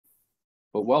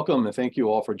Well, welcome and thank you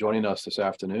all for joining us this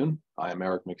afternoon. I am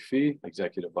Eric McPhee,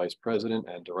 Executive Vice President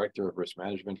and Director of Risk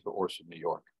Management for Orsid, New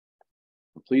York.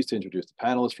 I'm pleased to introduce the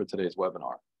panelists for today's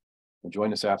webinar. I'm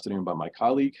joined this afternoon by my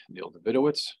colleague, Neil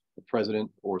Davidowitz, the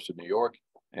President of Orsid, New York,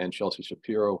 and Chelsea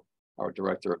Shapiro, our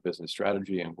Director of Business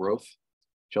Strategy and Growth.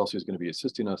 Chelsea is going to be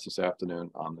assisting us this afternoon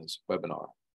on this webinar.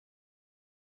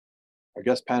 Our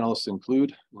guest panelists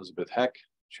include Elizabeth Heck,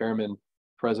 Chairman,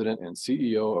 President and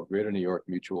CEO of Greater New York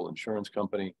Mutual Insurance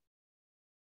Company.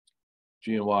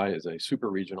 GNY is a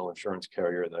super regional insurance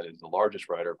carrier that is the largest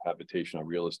writer of habitational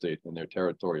real estate in their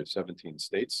territory of 17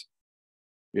 states.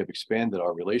 We have expanded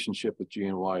our relationship with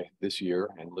GNY this year,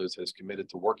 and Liz has committed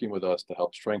to working with us to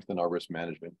help strengthen our risk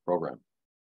management program.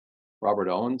 Robert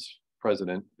Owens,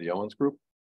 President of the Owens Group,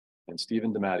 and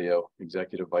Stephen DiMatteo,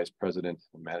 Executive Vice President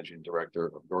and Managing Director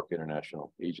of York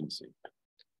International Agency.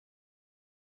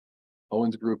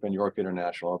 Owens Group and York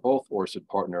International are both Orsid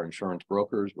partner insurance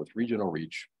brokers with regional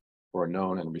reach who are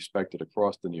known and respected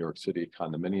across the New York City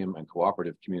condominium and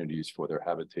cooperative communities for their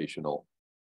habitational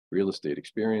real estate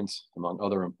experience, among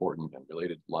other important and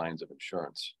related lines of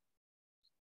insurance.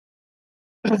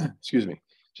 Excuse me.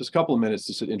 Just a couple of minutes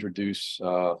to introduce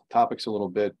topics a little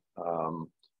bit.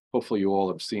 Hopefully you all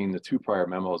have seen the two prior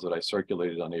memos that I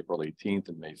circulated on April 18th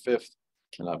and May 5th.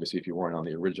 And obviously if you weren't on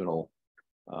the original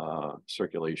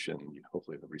circulation, you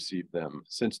hopefully have received them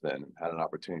since then and had an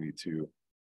opportunity to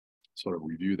sort of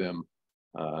review them.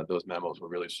 Those memos will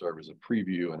really serve as a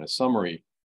preview and a summary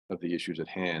of the issues at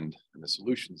hand and the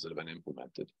solutions that have been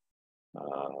implemented.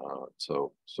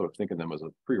 So sort of think of them as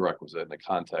a prerequisite in the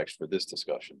context for this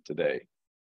discussion today.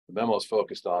 The memo is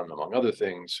focused on, among other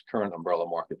things, current umbrella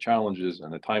market challenges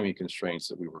and the timing constraints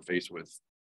that we were faced with.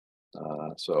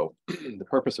 So the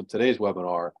purpose of today's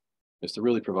webinar is to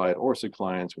really provide Orsid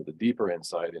clients with a deeper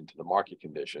insight into the market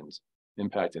conditions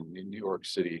impacting the New York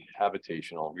City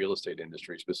habitational real estate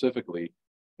industry specifically,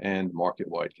 and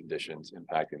market-wide conditions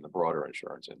impacting the broader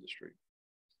insurance industry.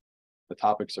 The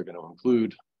topics are going to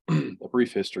include a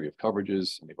brief history of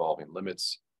coverages and evolving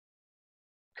limits,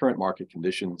 current market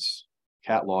conditions,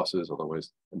 CAT losses, otherwise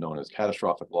known as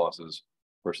catastrophic losses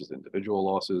versus individual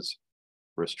losses,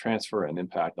 risk transfer and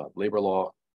impact on labor law,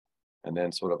 and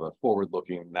then sort of a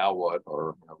forward-looking now what,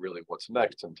 or really what's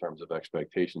next in terms of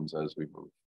expectations as we move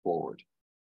forward.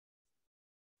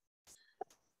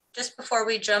 Just before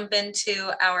we jump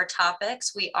into our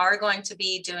topics, we are going to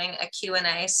be doing a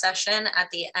Q&A session at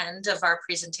the end of our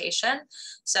presentation.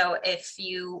 So if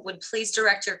you would please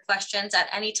direct your questions at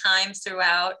any time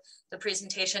throughout the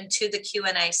presentation to the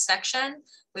Q&A section,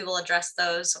 we will address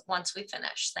those once we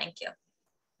finish. Thank you.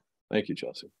 Thank you,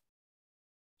 Chelsea.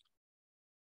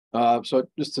 So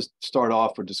just to start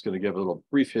off, we're just going to give a little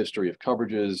brief history of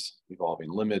coverages, evolving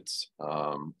limits,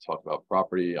 talk about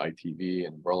property, ITV,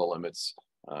 and umbrella limits,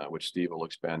 which Steve will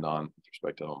expand on with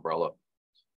respect to umbrella.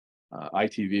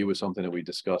 ITV was something that we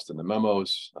discussed in the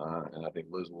memos, and I think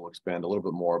Liz will expand a little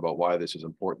bit more about why this is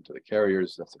important to the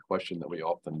carriers. That's a question that we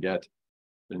often get.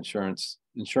 Insurance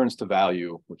to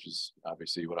value, which is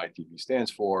obviously what ITV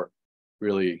stands for,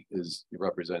 really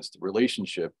represents the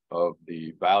relationship of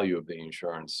the value of the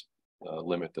insurance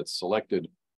limit that's selected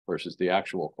versus the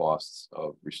actual costs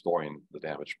of restoring the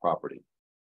damaged property.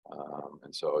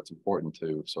 And so it's important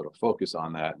to sort of focus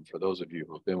on that. And for those of you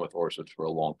who have been with Orsid for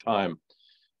a long time,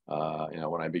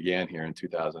 when I began here in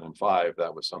 2005,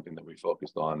 that was something that we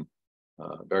focused on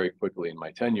very quickly in my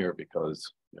tenure because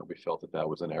we felt that that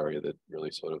was an area that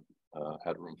really sort of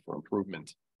had room for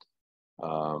improvement.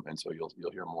 And so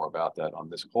you'll hear more about that on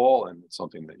this call, and it's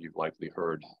something that you've likely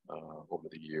heard over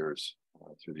the years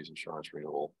through these insurance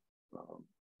renewal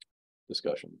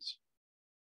discussions.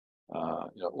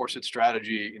 Orsid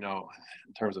strategy,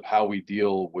 in terms of how we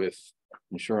deal with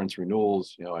insurance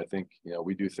renewals, I think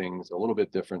we do things a little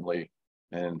bit differently.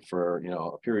 And for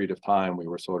a period of time, we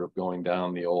were sort of going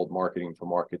down the old marketing for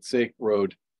market's sake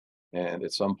road, and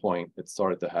at some point, it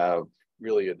started to have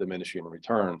really a diminishing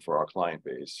return for our client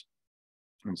base.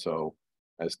 And so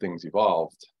as things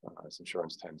evolved, as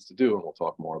insurance tends to do, and we'll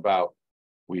talk more about,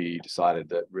 we decided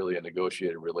that really a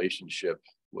negotiated relationship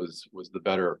was the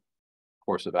better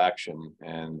course of action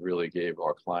and really gave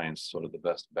our clients sort of the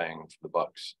best bang for the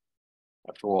bucks.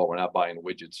 After all, we're not buying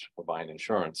widgets, we're buying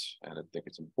insurance. And I think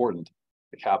it's important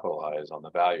to capitalize on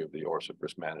the value of the Orsid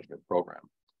risk management program.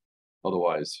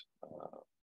 Otherwise,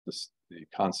 the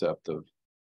concept of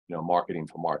marketing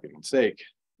for marketing's sake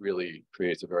really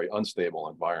creates a very unstable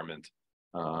environment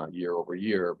year over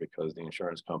year because the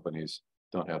insurance companies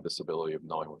don't have this ability of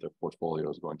knowing what their portfolio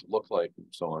is going to look like and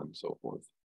so on and so forth.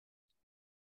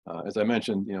 As I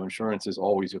mentioned, insurance is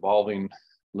always evolving,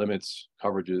 limits,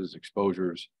 coverages,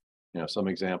 exposures. some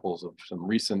examples of some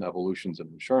recent evolutions in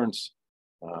insurance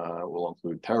will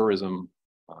include terrorism.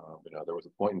 There was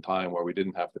a point in time where we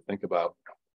didn't have to think about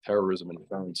terrorism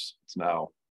insurance. It's now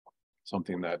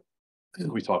something that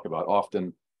we talk about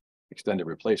often. Extended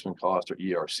replacement cost, or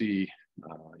ERC,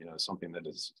 something that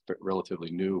is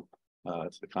relatively new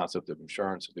to the concept of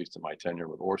insurance, at least in my tenure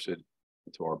with Orsid,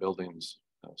 to our buildings.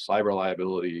 Cyber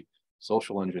liability,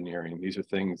 social engineering, these are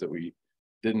things that we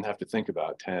didn't have to think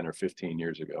about 10 or 15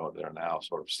 years ago that are now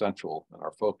sort of central in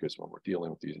our focus when we're dealing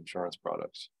with these insurance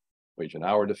products. Wage and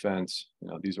hour defense,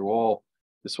 these are all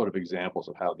the sort of examples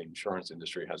of how the insurance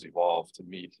industry has evolved to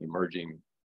meet emerging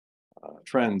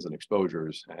trends and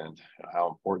exposures, and how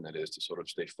important it is to sort of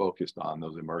stay focused on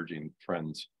those emerging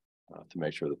trends to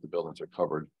make sure that the buildings are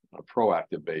covered on a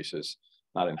proactive basis,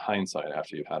 not in hindsight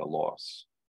after you've had a loss.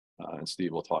 And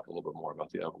Steve will talk a little bit more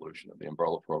about the evolution of the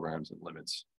umbrella programs and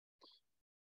limits.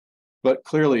 But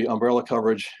clearly, umbrella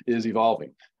coverage is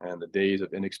evolving, and the days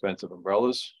of inexpensive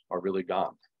umbrellas are really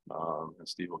gone. And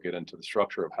Steve will get into the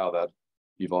structure of how that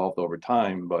evolved over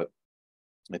time, but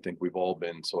I think we've all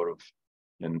been sort of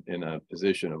in a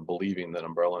position of believing that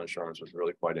umbrella insurance was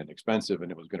really quite inexpensive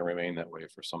and it was going to remain that way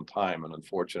for some time. And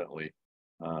unfortunately,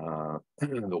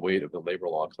 the weight of the labor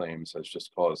law claims has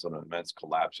just caused an immense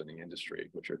collapse in the industry,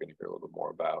 which you're going to hear a little bit more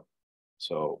about.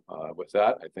 So with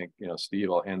that, I think,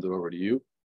 Steve, I'll hand it over to you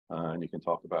and you can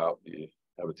talk about the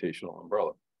habitational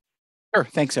umbrella. Sure.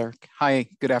 Thanks, Eric. Hi,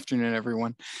 good afternoon,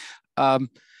 everyone.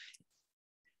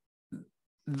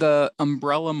 The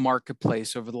umbrella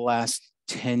marketplace over the last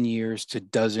 10 years to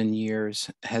dozen years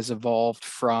has evolved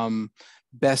from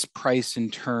best price in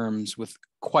terms with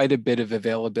quite a bit of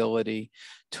availability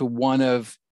to one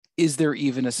of, is there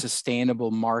even a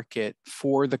sustainable market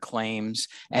for the claims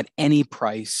at any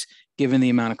price given the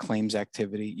amount of claims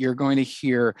activity? You're going to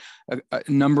hear a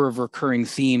number of recurring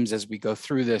themes as we go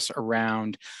through this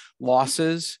around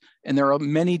losses, and there are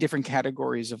many different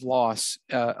categories of loss.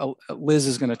 Liz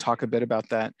is going to talk a bit about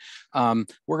that.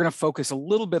 We're going to focus a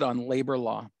little bit on labor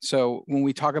law. So when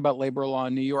we talk about labor law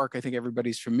in New York, I think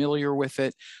everybody's familiar with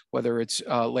it, whether it's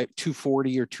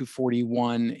 240 or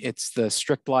 241, it's the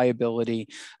strict liability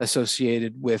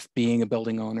associated with being a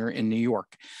building owner in New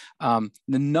York. The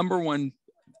number one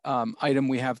item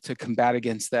we have to combat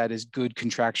against that is good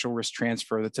contractual risk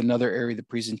transfer. That's another area the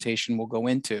presentation will go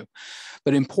into.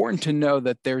 But important to know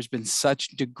that there's been such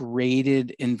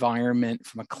degraded environment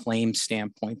from a claim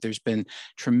standpoint. There's been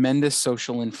tremendous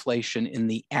social inflation in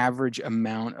the average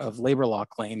amount of labor law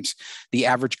claims, the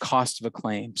average cost of a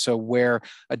claim. So where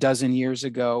a dozen years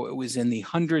ago, it was in the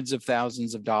hundreds of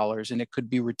thousands of dollars, and it could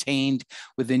be retained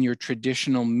within your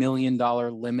traditional $1 million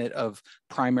limit of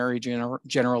primary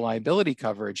general liability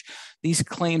coverage. These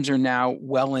claims are now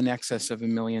well in excess of $1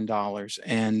 million,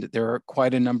 and there are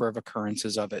quite a number of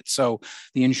occurrences of it. So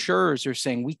the insurers are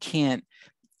saying we cannot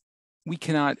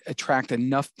attract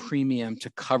enough premium to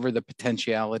cover the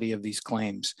potentiality of these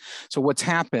claims. So what's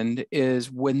happened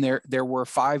is when there were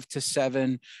 5 to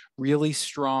 7 really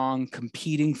strong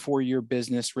competing for your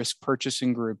business risk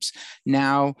purchasing groups,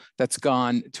 now that's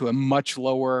gone to a much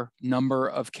lower number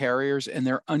of carriers, and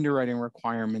their underwriting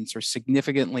requirements are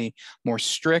significantly more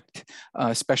strict,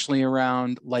 especially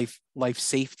around life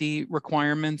safety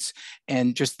requirements,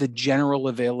 and just the general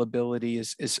availability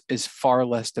is far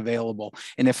less available.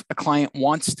 And if a client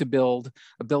wants to build,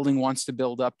 a building wants to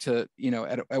build up to,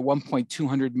 at one point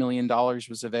 $200 million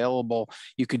was available,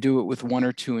 you could do it with 1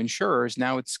 or 2 insurers.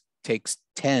 Now it takes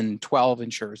 10, 12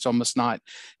 insurers.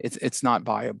 It's not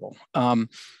viable.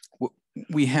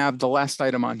 We have the last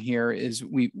item on here is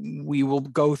we will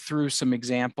go through some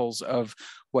examples of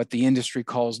what the industry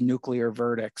calls nuclear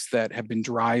verdicts that have been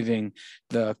driving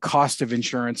the cost of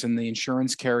insurance and the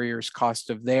insurance carriers'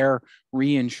 cost of their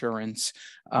reinsurance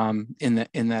in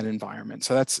that environment.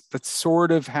 So that's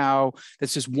sort of how,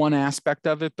 that's just one aspect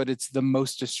of it, but it's the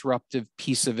most disruptive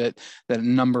piece of it that a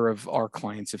number of our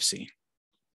clients have seen.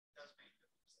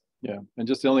 Yeah, and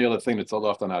just the only other thing that's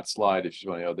left on that slide, if you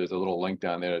want to, there's a little link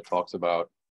down there that talks about,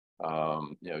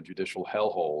 judicial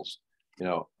hellholes.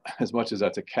 As much as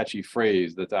that's a catchy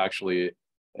phrase, that's actually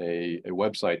a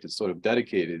website that's sort of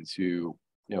dedicated to,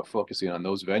 focusing on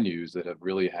those venues that have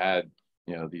really had,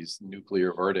 these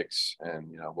nuclear verdicts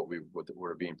and, what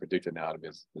we're being predicted now to be,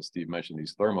 as Steve mentioned,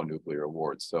 these thermonuclear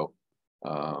awards. So,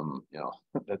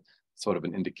 that's sort of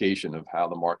an indication of how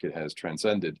the market has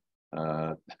transcended.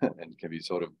 And can be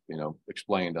sort of,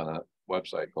 explained on a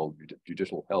website called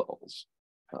Judicial Hellholes,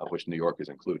 which New York is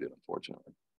included,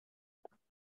 unfortunately.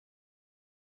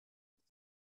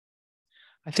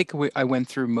 I think I went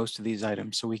through most of these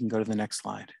items, so we can go to the next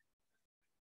slide.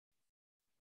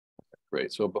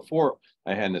 Great. So before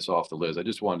I hand this off to Liz, I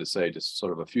just wanted to say just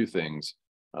sort of a few things,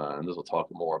 and this will talk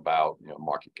more about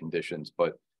market conditions.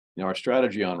 But our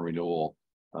strategy on renewal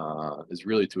is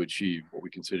really to achieve what we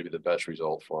consider to be the best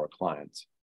result for our clients,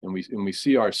 and we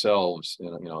see ourselves,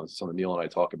 something Neil and I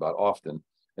talk about often,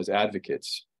 as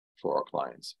advocates for our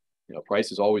clients.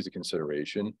 Price is always a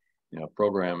consideration.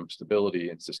 Program stability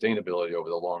and sustainability over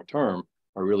the long term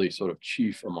are really sort of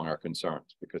chief among our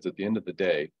concerns, because at the end of the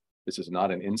day, this is not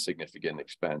an insignificant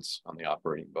expense on the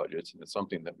operating budgets, and it's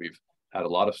something that we've had a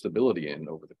lot of stability in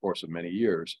over the course of many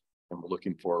years, and we're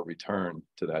looking for a return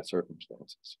to that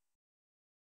circumstances.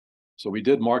 So we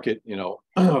did market,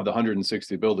 of the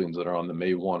 160 buildings that are on the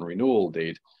May 1 renewal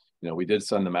date, we did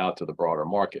send them out to the broader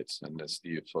markets, and as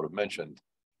Steve sort of mentioned,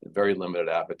 very limited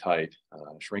appetite,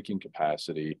 shrinking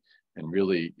capacity, and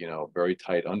really, very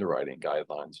tight underwriting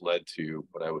guidelines led to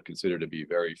what I would consider to be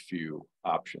very few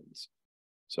options.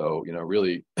 So,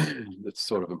 really, it's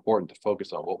sort of important to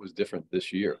focus on what was different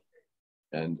this year.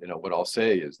 And, what I'll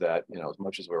say is that, as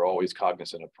much as we're always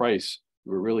cognizant of price,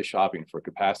 we're really shopping for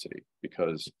capacity,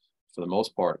 because for the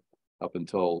most part, up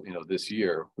until, this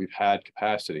year, we've had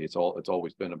capacity. It's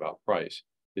always been about price.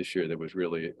 This year, there was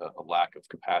really a lack of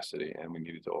capacity, and we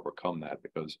needed to overcome that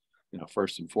because,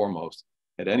 first and foremost,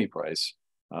 at any price,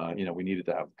 we needed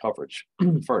to have coverage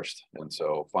first. And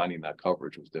so finding that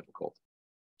coverage was difficult.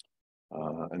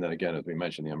 And then again, as we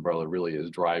mentioned, the umbrella really is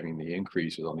driving the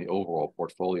increases on the overall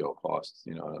portfolio costs.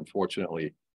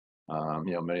 Unfortunately,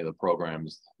 many of the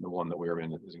programs, the one that we're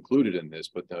in is included in this,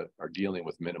 but that are dealing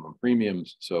with minimum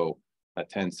premiums. So that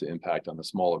tends to impact on the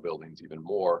smaller buildings even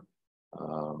more.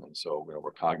 And so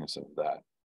we're cognizant of that.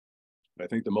 But I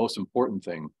think the most important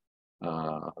thing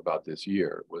about this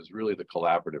year was really the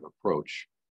collaborative approach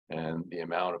and the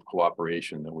amount of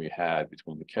cooperation that we had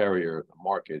between the carrier, the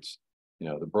markets,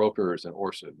 the brokers, and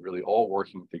Orsid, really all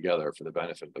working together for the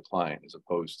benefit of the client, as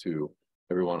opposed to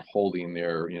everyone holding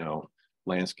their,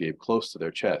 landscape close to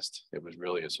their chest. It was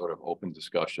really a sort of open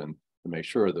discussion to make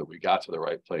sure that we got to the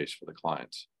right place for the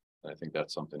clients. And I think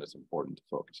that's something that's important to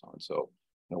focus on. So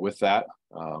with that,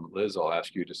 Liz, I'll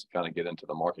ask you just to kind of get into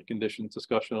the market conditions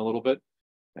discussion a little bit,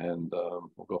 and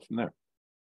we'll go from there.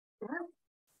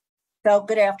 So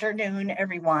good afternoon,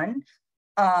 everyone.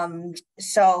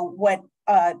 So what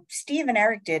Steve and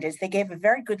Eric did is they gave a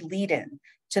very good lead-in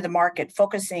to the market,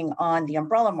 focusing on the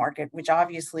umbrella market, which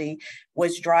obviously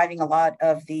was driving a lot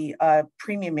of the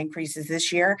premium increases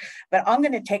this year. But I'm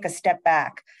going to take a step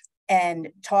back and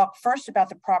talk first about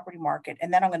the property market,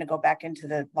 and then I'm going to go back into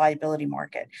the liability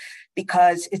market,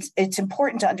 because it's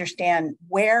important to understand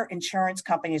where insurance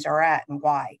companies are at and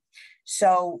why.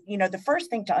 So, the first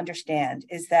thing to understand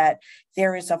is that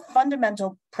there is a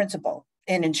fundamental principle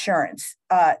in insurance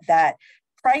that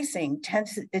pricing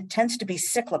tends to be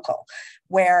cyclical,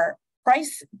 where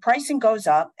pricing goes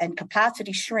up and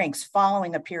capacity shrinks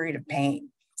following a period of pain.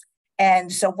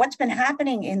 And so what's been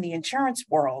happening in the insurance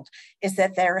world is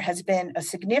that there has been a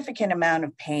significant amount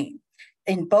of pain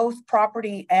in both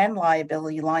property and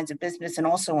liability lines of business, and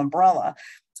also umbrella.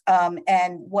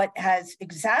 And what has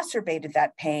exacerbated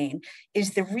that pain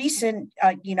is the recent,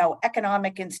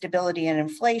 economic instability and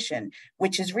inflation,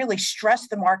 which has really stressed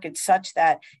the market such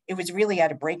that it was really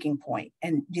at a breaking point.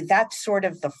 And that's sort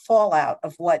of the fallout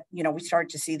of what, we started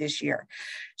to see this year.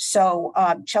 So,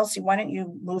 Chelsea, why don't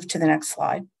you move to the next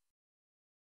slide?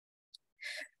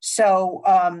 So,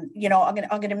 I'm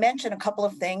going to mention a couple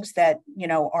of things that,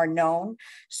 are known.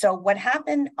 So what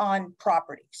happened on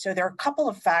property? So there are a couple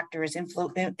of factors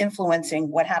influencing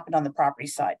what happened on the property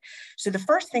side. So the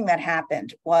first thing that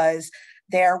happened was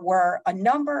there were a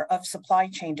number of supply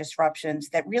chain disruptions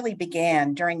that really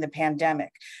began during the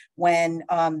pandemic, when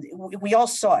we all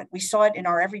saw it. We saw it in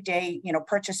our everyday,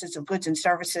 purchases of goods and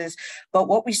services. But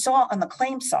what we saw on the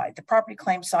claim side, the property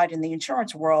claim side in the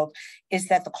insurance world, is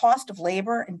that the cost of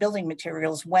labor and building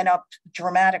materials went up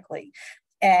dramatically.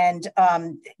 And,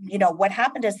 what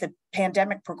happened as the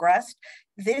pandemic progressed,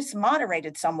 this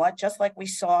moderated somewhat, just like we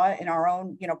saw in our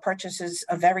own, purchases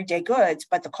of everyday goods,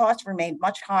 but the costs remained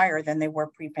much higher than they were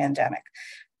pre-pandemic.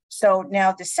 So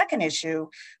now the second issue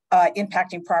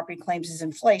impacting property claims is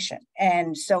inflation.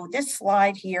 And so this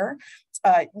slide here,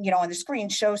 on the screen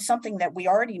shows something that we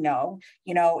already know.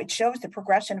 It shows the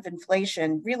progression of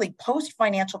inflation really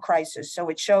post-financial crisis. So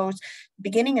it shows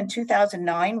beginning in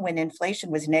 2009, when inflation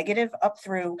was negative, up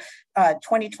through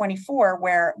 2024,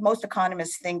 where most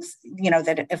economists think,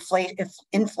 that if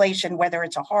inflation, whether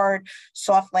it's a hard,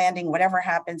 soft landing, whatever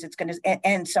happens, it's going to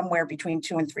end somewhere between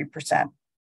 2 and 3%.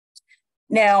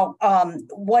 Now,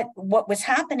 what was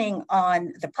happening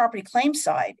on the property claim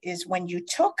side is when you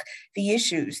took the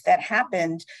issues that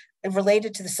happened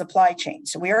related to the supply chain.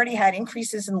 So we already had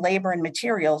increases in labor and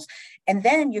materials, and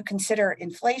then you consider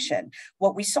inflation.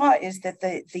 What we saw is that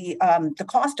the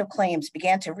cost of claims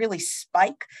began to really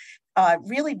spike,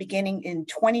 really beginning in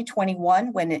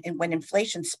 2021 when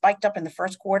inflation spiked up in the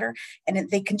first quarter, and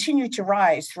they continued to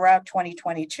rise throughout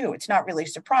 2022. It's not really a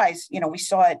surprise. We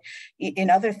saw it in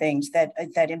other things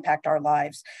that impact our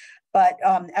lives. But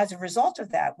as a result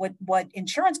of that, what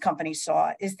insurance companies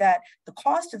saw is that the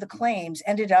cost of the claims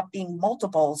ended up being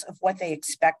multiples of what they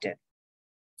expected.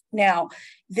 Now,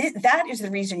 that is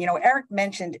the reason, Eric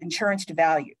mentioned insurance to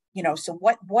value. So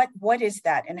what is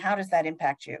that, and how does that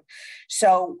impact you?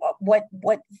 So what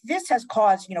this has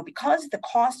caused, because the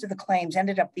cost of the claims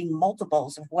ended up being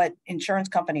multiples of what insurance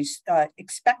companies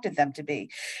expected them to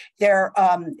be,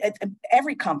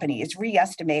 every company is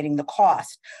re-estimating the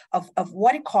cost of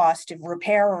what it costs to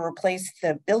repair or replace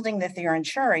the building that they are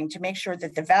insuring to make sure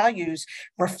that the values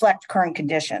reflect current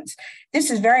conditions.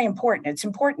 This is very important. It's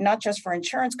important not just for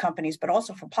insurance companies, but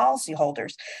also for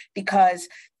policyholders, because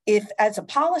if as a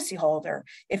policyholder,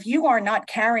 if you are not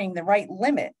carrying the right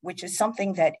limit, which is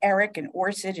something that Eric and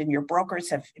Orsid and your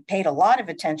brokers have paid a lot of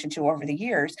attention to over the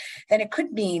years, then it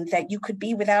could mean that you could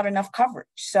be without enough coverage.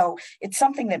 So it's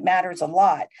something that matters a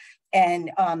lot.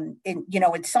 And,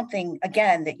 it's something,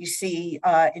 again, that you see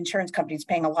insurance companies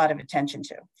paying a lot of attention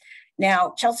to.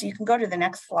 Now, Chelsea, you can go to the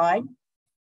next slide.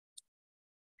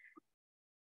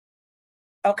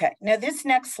 Okay, now this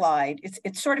next slide,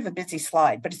 it's sort of a busy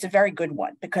slide, but it's a very good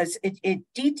one because it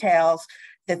details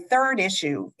the third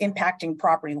issue impacting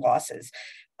property losses.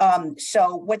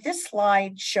 So what this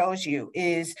slide shows you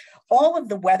is all of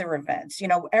the weather events.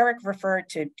 Eric referred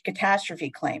to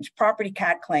catastrophe claims, property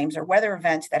cat claims, or weather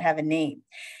events that have a name.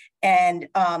 And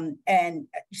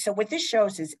so what this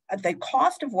shows is the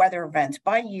cost of weather events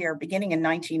by year beginning in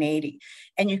 1980.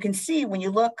 And you can see when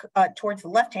you look towards the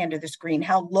left hand of the screen,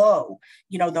 how low,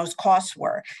 those costs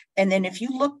were. And then if you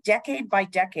look decade by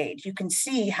decade, you can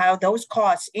see how those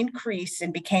costs increased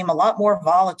and became a lot more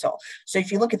volatile. So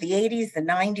if you look at the 80s, the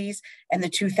 90s, and the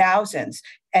 2000s,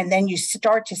 and then you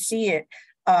start to see it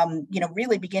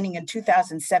really beginning in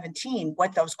 2017,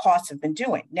 what those costs have been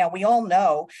doing. Now, we all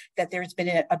know that there's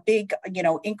been a big,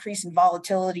 increase in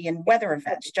volatility in weather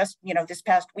events. Just, this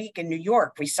past week in New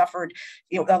York, we suffered,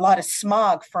 a lot of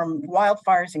smog from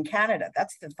wildfires in Canada.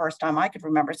 That's the first time I could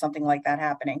remember something like that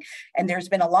happening. And there's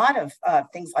been a lot of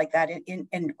things like that,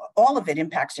 and all of it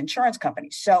impacts insurance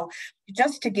companies. So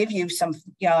just to give you some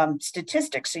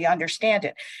statistics so you understand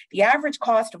it, the average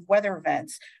cost of weather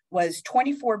events was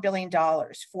 $24 billion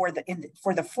for the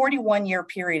 41-year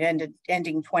period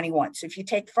ending 21. So if you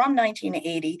take from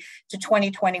 1980 to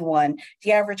 2021,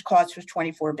 the average cost was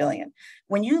 $24 billion.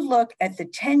 When you look at the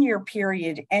 10-year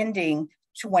period ending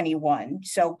 21,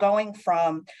 so going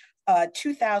from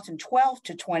 2012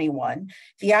 to 21,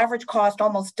 the average cost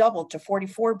almost doubled to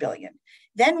 $44 billion.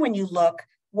 Then when you look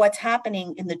what's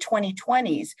happening in the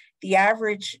 2020s, the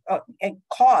average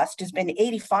cost has been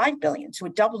 $85 billion, so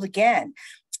it doubled again.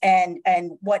 And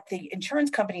what the insurance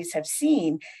companies have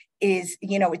seen is,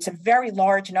 it's a very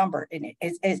large number, and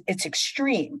it's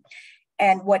extreme.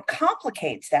 And what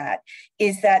complicates that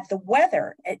is that the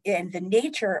weather and the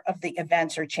nature of the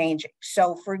events are changing.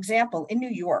 So, for example, in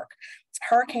New York,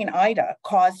 Hurricane Ida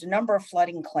caused a number of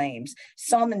flooding claims,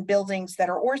 some in buildings that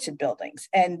are Orsid buildings.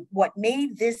 And what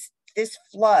made this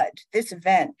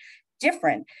event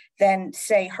different than,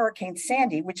 say, Hurricane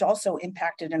Sandy, which also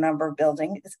impacted a number of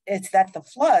buildings, is that the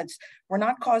floods were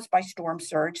not caused by storm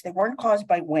surge, they weren't caused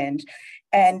by wind,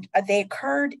 and they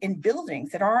occurred in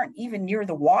buildings that aren't even near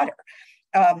the water.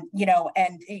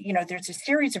 There's a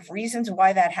series of reasons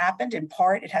why that happened. In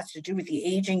part, it has to do with the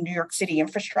aging New York City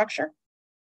infrastructure.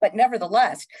 But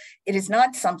nevertheless, it is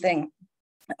not something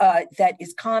that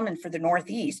is common for the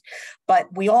Northeast, but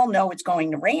we all know it's going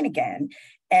to rain again.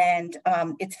 And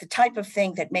it's the type of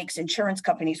thing that makes insurance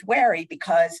companies wary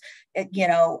because it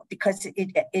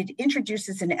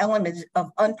introduces an element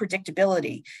of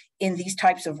unpredictability in these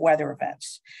types of weather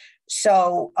events.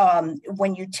 So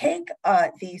when you take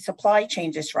the supply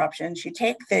chain disruptions, you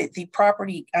take the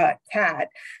property cat,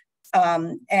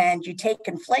 and you take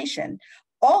inflation,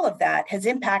 all of that has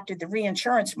impacted the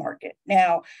reinsurance market.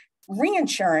 Now,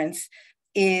 reinsurance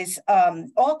is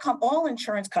all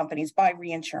insurance companies buy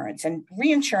reinsurance, and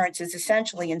reinsurance is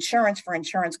essentially insurance for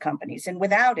insurance companies. And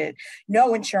without it,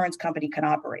 no insurance company can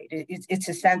operate. It's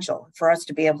essential for us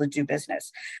to be able to do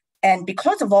business. And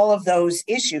because of all of those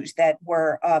issues that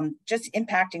were just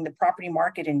impacting the property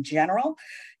market in general,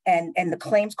 and the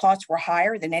claims costs were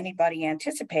higher than anybody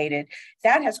anticipated,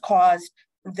 that has caused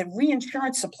the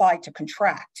reinsurance supply to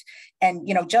contract. And,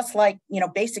 just like,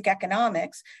 basic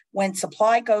economics, when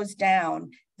supply goes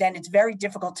down, then it's very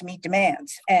difficult to meet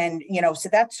demands. And, so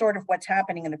that's sort of what's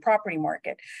happening in the property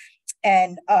market.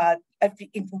 And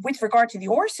with regard to the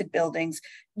Orsid buildings,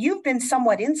 you've been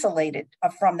somewhat insulated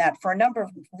from that for a number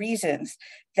of reasons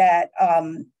that,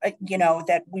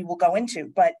 that we will go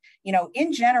into. But,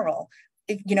 in general,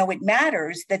 it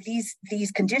matters that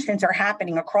these conditions are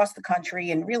happening across the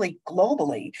country and really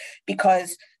globally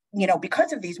because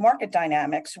of these market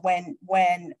dynamics, when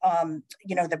the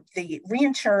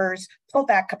reinsurers pull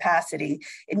back capacity,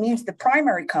 it means the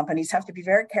primary companies have to be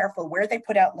very careful where they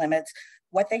put out limits,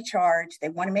 what they charge. They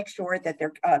want to make sure that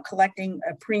they're collecting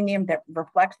a premium that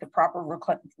reflects the proper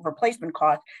replacement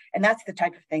cost. And that's the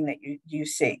type of thing that you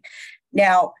see.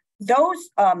 Now, those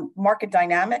market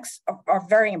dynamics are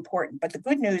very important, but the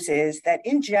good news is that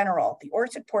in general, the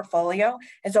Orsid portfolio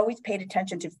has always paid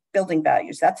attention to building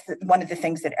values. That's one of the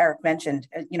things that Eric mentioned,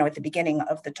 at the beginning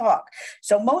of the talk.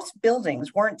 So most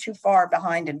buildings weren't too far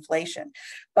behind inflation,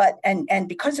 but and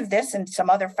because of this and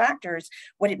some other factors,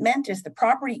 what it meant is the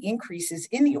property increases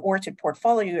in the Orsid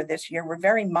portfolio this year were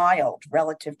very mild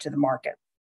relative to the market.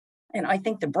 And I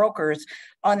think the brokers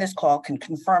on this call can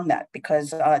confirm that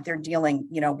because they're dealing,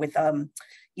 with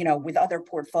other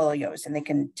portfolios, and they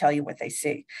can tell you what they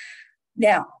see.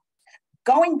 Now,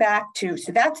 going back to,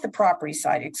 so that's the property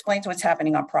side. It explains what's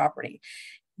happening on property.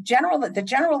 The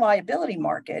general liability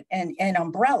market and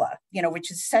umbrella,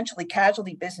 which is essentially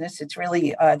casualty business. It's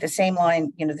really the same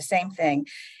line, the same thing.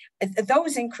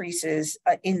 Those increases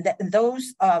in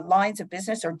those lines of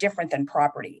business are different than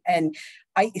property. And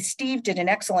Steve did an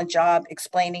excellent job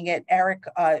explaining it. Eric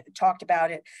talked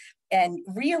about it. And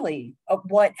really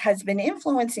what has been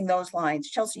influencing those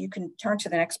lines, Chelsea, you can turn to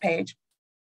the next page,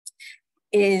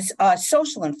 is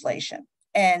social inflation.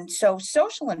 And so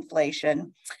social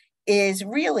inflation is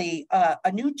really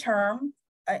a new term.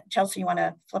 Chelsea, you want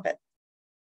to flip it?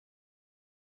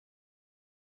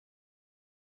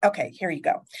 Okay, here you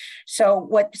go. So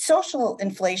what social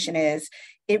inflation is,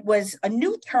 it was a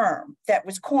new term that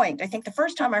was coined. I think the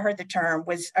first time I heard the term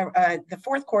was the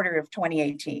fourth quarter of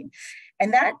 2018.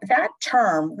 And that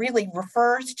term really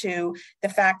refers to the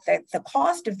fact that the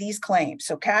cost of these claims,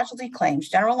 so casualty claims,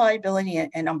 general liability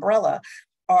and umbrella,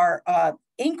 are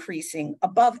increasing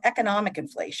above economic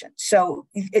inflation. So,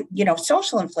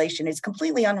 social inflation is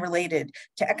completely unrelated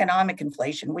to economic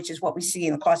inflation, which is what we see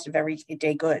in the cost of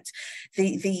everyday goods.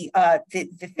 The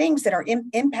things that are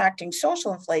impacting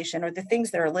social inflation are the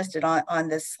things that are listed on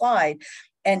this slide.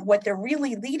 And what they're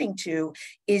really leading to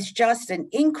is just an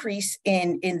increase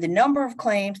in the number of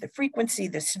claims, the frequency,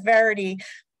 the severity.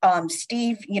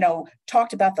 Steve,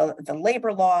 talked about the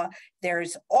labor law.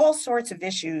 There's all sorts of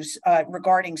issues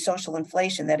regarding social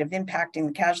inflation that have impacting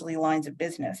the casualty lines of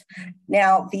business.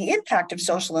 Now, the impact of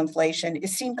social inflation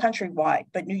is seen countrywide,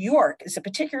 but New York is a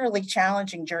particularly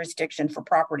challenging jurisdiction for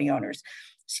property owners.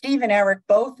 Steve and Eric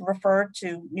both referred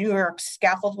to New York's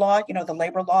scaffold law, the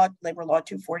labor law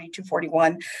 240,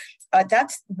 241.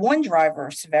 That's one driver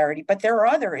of severity, but there are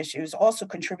other issues also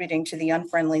contributing to the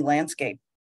unfriendly landscape.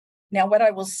 Now, what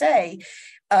I will say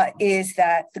is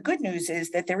that the good news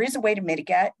is that there is a way to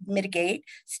mitigate.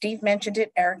 Steve mentioned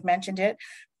it, Eric mentioned it.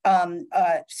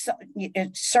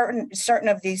 Certain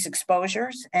of these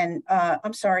exposures, and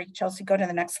I'm sorry, Chelsea, go to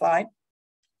the next slide.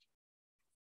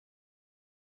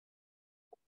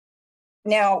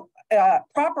 Now,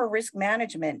 proper risk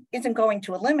management isn't going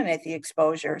to eliminate the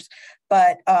exposures,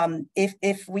 but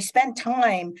if we spend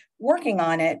time working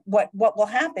on it, what will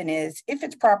happen is, if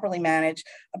it's properly managed,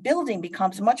 a building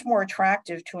becomes much more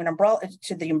attractive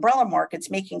to the umbrella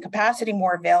markets, making capacity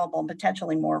more available and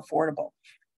potentially more affordable.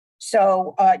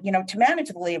 So, to manage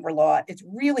the labor law, it's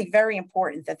really very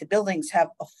important that the buildings have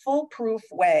a foolproof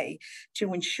way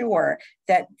to ensure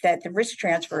that the risk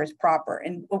transfer is proper.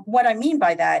 And what I mean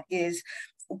by that is,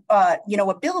 a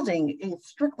building is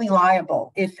strictly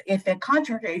liable if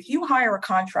you hire a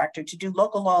contractor to do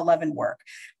local law 11 work,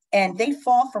 and they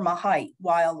fall from a height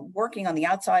while working on the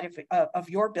outside of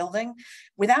your building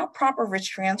without proper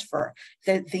risk transfer,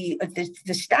 the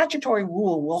statutory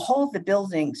rule will hold the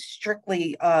building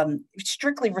strictly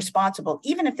responsible,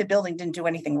 even if the building didn't do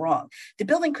anything wrong. The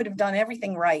building could have done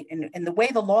everything right, and the way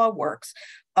the law works,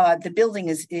 the building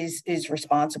is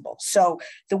responsible. So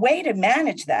the way to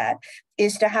manage that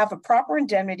is to have a proper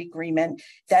indemnity agreement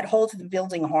that holds the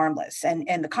building harmless.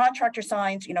 And the contractor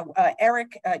signs,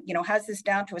 Eric, has this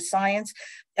down to a science.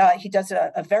 He does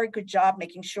a very good job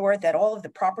making sure that all of the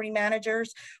property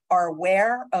managers are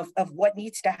aware of what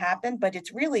needs to happen, but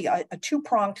it's really a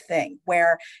two-pronged thing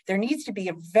where there needs to be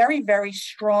a very, very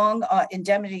strong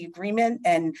indemnity agreement.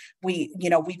 And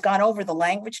we've gone over the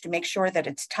language to make sure that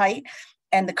it's tight.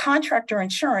 And the contractor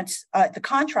insurance, the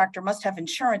contractor must have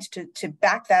insurance to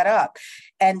back that up.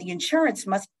 And the insurance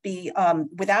must be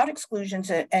without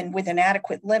exclusions and with an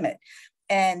adequate limit.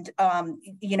 And,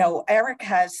 Eric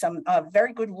has some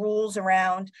very good rules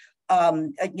around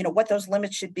what those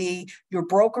limits should be. Your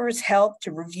brokers help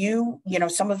to review,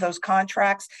 some of those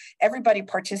contracts. Everybody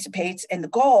participates, and the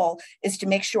goal is to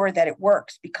make sure that it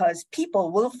works, because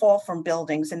people will fall from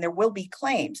buildings and there will be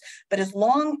claims. But as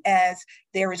long as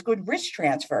there is good risk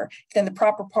transfer, then the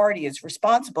proper party is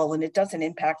responsible and it doesn't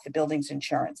impact the building's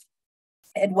insurance.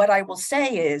 And what I will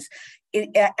say is,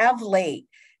 of late,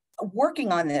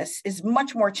 working on this is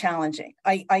much more challenging.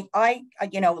 I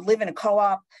live in a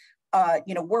co-op.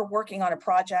 We're working on a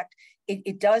project.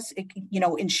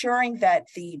 Ensuring that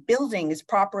the building is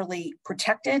properly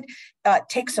protected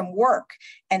takes some work,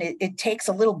 and it takes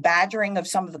a little badgering of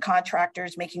some of the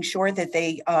contractors, making sure that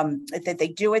they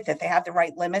do it, that they have the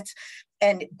right limits,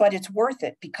 but it's worth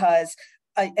it, because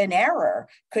an error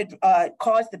could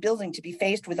cause the building to be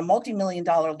faced with a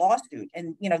multi-million-dollar lawsuit.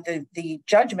 And, the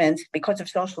judgments, because of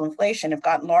social inflation, have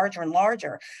gotten larger and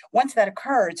larger. Once that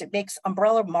occurs, it makes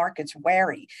umbrella markets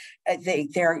wary. They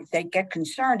get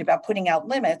concerned about putting out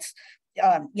limits,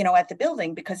 at the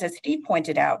building, because as Steve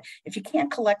pointed out, if you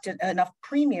can't collect enough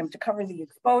premium to cover the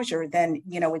exposure, then,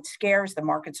 it scares the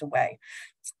markets away.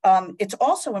 It's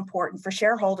also important for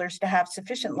shareholders to have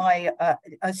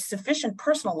a sufficient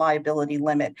personal liability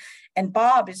limit. And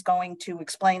Bob is going to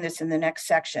explain this in the next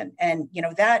section. And,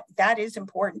 that is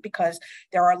important, because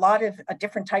there are a lot of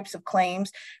different types of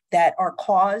claims that are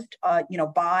caused,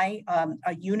 by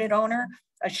a unit owner,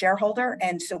 a shareholder.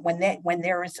 And so when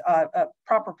there is a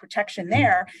proper protection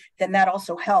there, then that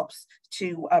also helps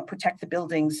to protect the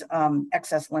building's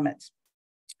excess limits.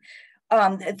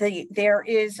 There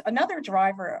is another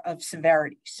driver of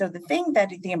severity. So the thing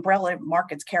that the umbrella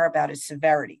markets care about is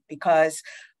severity, because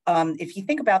if you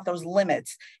think about those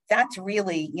limits, that's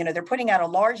really, they're putting out a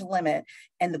large limit,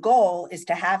 and the goal is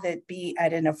to have it be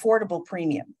at an affordable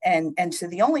premium. And so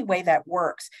the only way that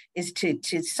works is to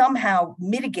somehow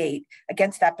mitigate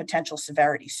against that potential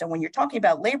severity. So when you're talking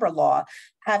about labor law,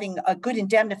 having a good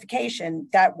indemnification,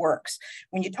 that works.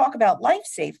 When you talk about life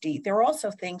safety, there are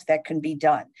also things that can be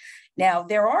done. Now,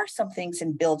 there are some things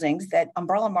in buildings that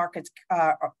umbrella markets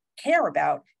care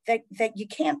about that you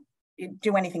can't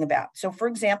do anything about. So, for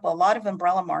example, a lot of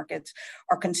umbrella markets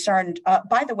are concerned,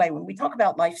 by the way, when we talk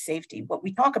about life safety, what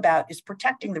we talk about is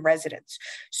protecting the residents.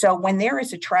 So when there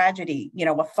is a tragedy,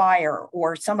 a fire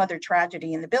or some other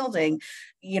tragedy in the building,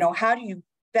 how do you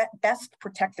best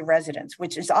protect the residents,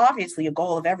 which is obviously a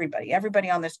goal of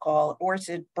everybody on this call,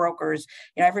 Orsid, brokers,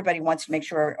 everybody wants to make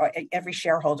sure every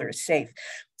shareholder is safe.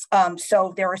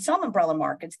 So there are some umbrella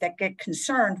markets that get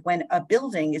concerned when a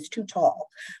building is too tall,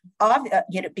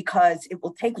 because it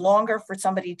will take longer for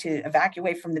somebody to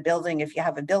evacuate from the building if you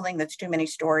have a building that's too many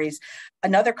stories.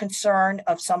 Another concern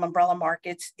of some umbrella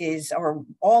markets or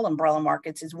all umbrella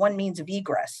markets, is one means of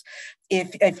egress.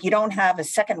 If you don't have a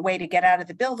second way to get out of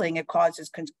the building, it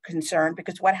causes concern,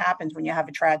 because what happens when you have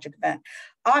a tragic event?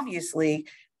 Obviously,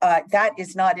 that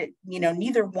is not,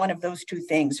 neither one of those two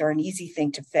things are an easy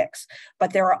thing to fix.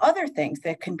 But there are other things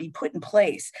that can be put in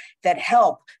place that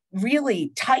help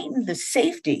really tighten the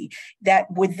safety, that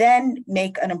would then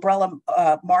make an umbrella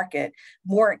market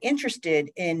more interested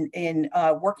in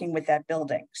working with that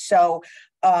building. So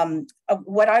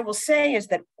what I will say is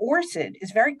that Orsid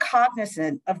is very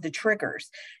cognizant of the triggers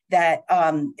that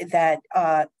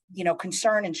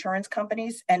concern insurance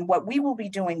companies. And what we will be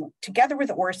doing together with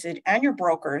Orsid and your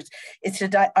brokers is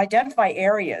to identify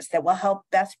areas that will help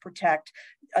best protect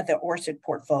the Orsid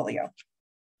portfolio.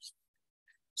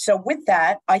 So with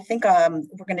that, I think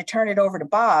we're going to turn it over to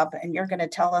Bob, and you're going to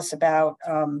tell us about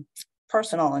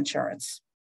personal insurance.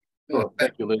 Sure.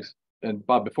 Thank you, Liz. And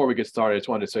Bob, before we get started, I just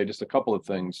wanted to say just a couple of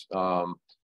things.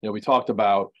 We talked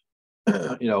about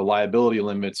liability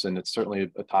limits, and it's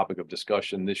certainly a topic of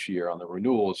discussion this year on the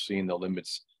renewals, seeing the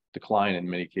limits decline in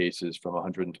many cases from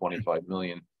 125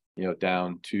 million,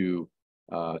 down to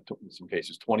in some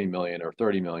cases 20 million or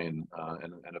 30 million,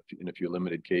 and in a few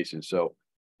limited cases. So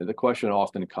the question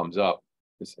often comes up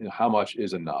is, how much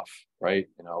is enough, right?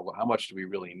 How much do we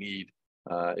really need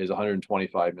Is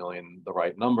 125 million the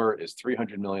right number? Is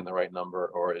 300 million the right number?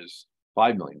 Or is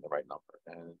 5 million the right number?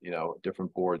 And,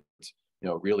 different boards,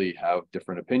 really have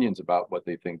different opinions about what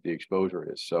they think the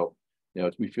exposure is. So,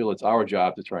 we feel it's our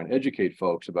job to try and educate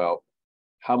folks about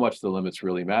how much the limits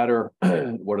really matter.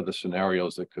 What are the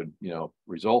scenarios that could,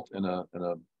 result in a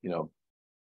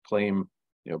claim,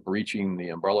 breaching the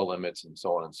umbrella limits and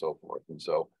so on and so forth. And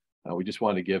so we just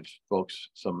wanted to give folks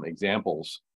some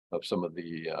examples of some of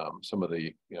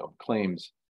the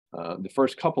claims. The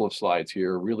first couple of slides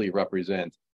here really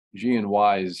represent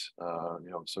G&Y's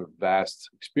sort of vast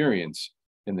experience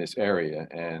in this area,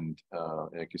 and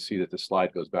you can see that the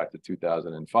slide goes back to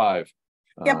 2005.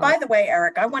 Yeah, by the way,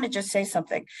 Eric, I want to just say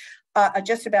something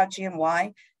just about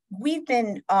G&Y. We've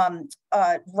been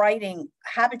writing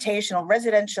habitational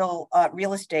residential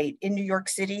real estate in New York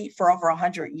City for over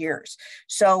 100 years.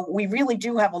 So we really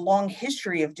do have a long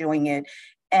history of doing it.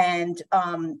 And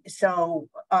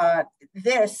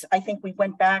this, I think we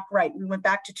went back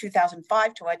to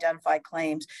 2005 to identify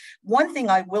claims. One thing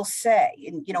I will say,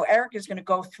 and Eric is going to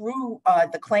go through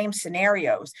the claim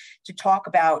scenarios to talk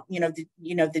about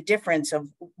the difference of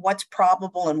what's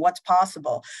probable and what's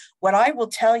possible. What I will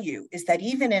tell you is that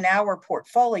even in our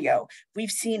portfolio,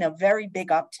 we've seen a very big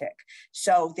uptick.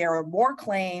 So there are more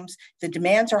claims, the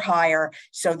demands are higher,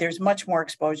 so there's much more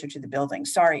exposure to the building.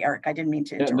 Sorry, Eric, I didn't mean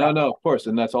to interrupt. Yeah, no, of course,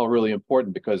 and that's all really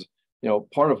important because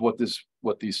part of what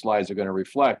these slides are going to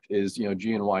reflect is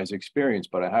G&Y's experience.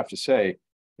 But I have to say,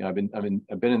 I've been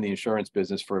in the insurance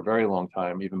business for a very long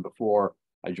time, even before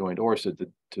I joined Orsid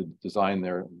to design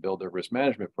and build their risk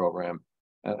management program.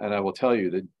 And I will tell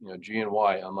you that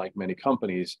G&Y, unlike many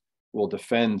companies, will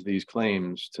defend these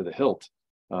claims to the hilt,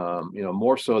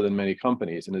 more so than many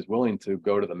companies, and is willing to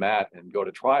go to the mat and go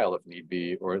to trial if need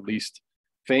be, or at least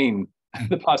feign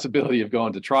the possibility of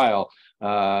going to trial.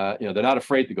 They're not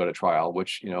afraid to go to trial,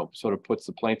 which sort of puts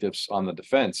the plaintiffs on the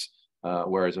defense.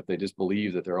 Whereas if they just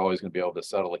believe that they're always going to be able to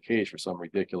settle a case for some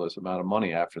ridiculous amount of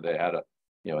money after they had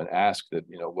an ask that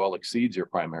well exceeds your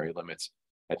primary limits,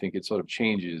 I think it sort of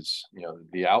changes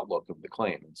the outlook of the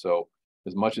claim. And so,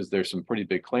 as much as there's some pretty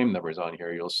big claim numbers on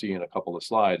here, you'll see in a couple of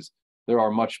slides, there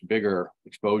are much bigger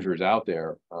exposures out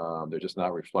there. They're just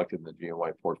not reflected in the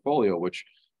G&Y portfolio, which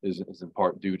is in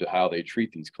part due to how they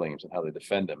treat these claims and how they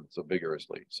defend them so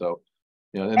vigorously. So,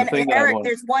 and the thing Eric,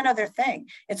 there's one other thing.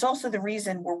 It's also the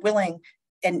reason we're willing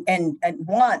and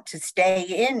want to stay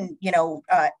in,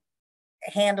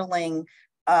 handling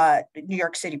New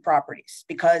York City properties,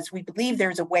 because we believe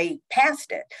there's a way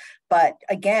past it. But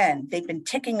again, they've been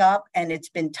ticking up and it's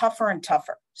been tougher and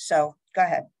tougher. So go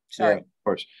ahead. Sorry. Yeah, of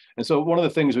course. And so one of the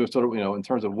things we sort of, in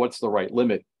terms of what's the right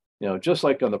limit, just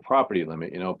like on the property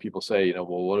limit, people say, well,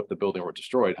 what if the building were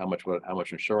destroyed? How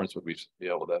much insurance would we be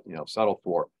able to, settle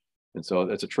for? And so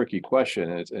that's a tricky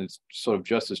question, and it's sort of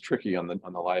just as tricky on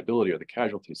the liability or the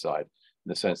casualty side, in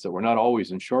the sense that we're not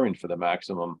always insuring for the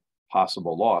maximum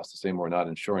possible loss. The same, we're not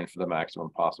insuring for the maximum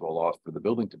possible loss for the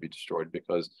building to be destroyed,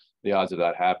 because the odds of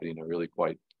that happening are really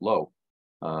quite low.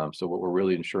 So what we're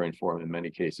really insuring for in many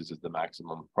cases is the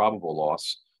maximum probable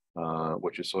loss,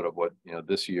 which is sort of what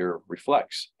this year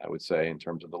reflects, I would say, in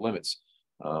terms of the limits.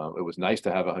 It was nice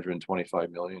to have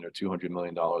 125 million or $200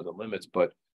 million in limits,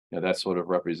 but that sort of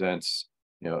represents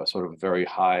a sort of very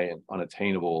high and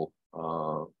unattainable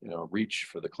reach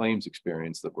for the claims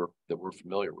experience that we're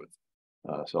familiar with.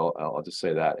 So I'll just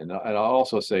say that, and I'll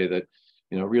also say that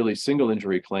really single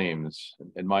injury claims,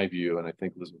 in my view, and I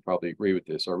think Liz would probably agree with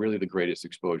this, are really the greatest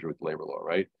exposure with labor law,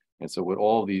 right? And so with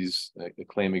all these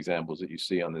claim examples that you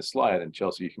see on this slide, and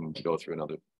Chelsea, you can go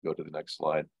to the next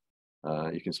slide.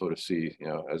 You can sort of see,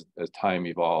 as time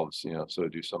evolves, sort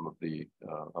of do some of the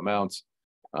amounts.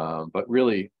 But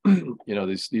really,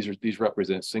 these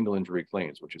represent single injury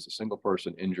claims, which is a single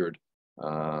person injured,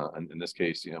 and in this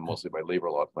case, mostly by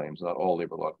labor law claims. Not all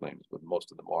labor law claims, but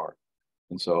most of them are.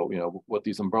 And so, what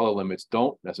these umbrella limits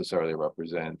don't necessarily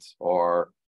represent are,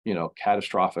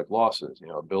 catastrophic losses.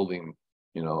 A building,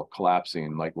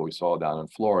 collapsing like what we saw down in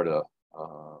Florida,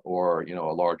 or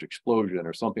a large explosion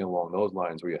or something along those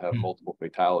lines where you have multiple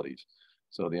fatalities.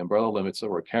 So the umbrella limits that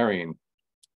we're carrying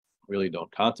really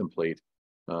don't contemplate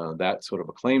that sort of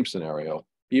a claim scenario.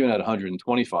 Even at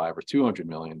 125 or 200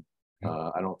 million,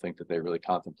 I don't think that they really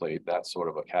contemplate that sort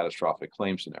of a catastrophic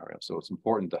claim scenario. So it's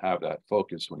important to have that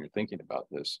focus when you're thinking about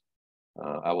this.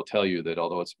 I will tell you that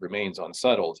although it remains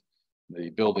unsettled,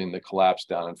 the building that collapsed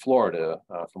down in Florida,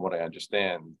 from what I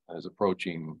understand, is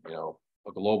approaching,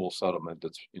 a global settlement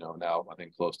that's, now I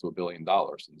think close to $1 billion.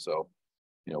 And so,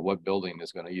 what building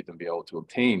is going to even be able to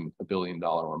obtain $1 billion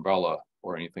umbrella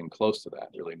or anything close to that?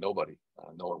 Really nobody.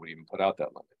 No one would even put out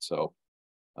that limit. So,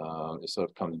 It sort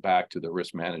of comes back to the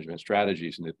risk management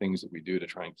strategies and the things that we do to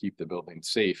try and keep the building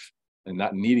safe and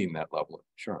not needing that level of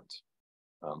insurance.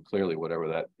 Clearly, whatever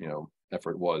that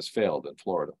effort was failed in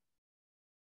Florida.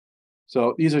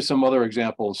 So these are some other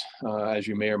examples. As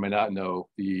you may or may not know,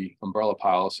 the umbrella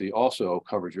policy also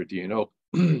covers your D&O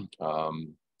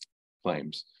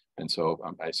claims. And so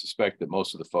I suspect that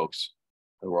most of the folks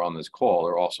who are on this call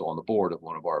are also on the board of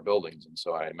one of our buildings. And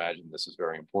so I imagine this is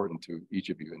very important to each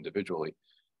of you individually.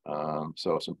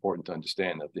 So it's important to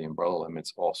understand that the umbrella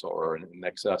limits also are in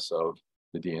excess of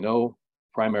the D&O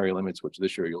primary limits, which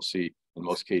this year you'll see in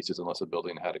most cases, unless a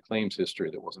building had a claims history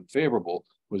that wasn't favorable,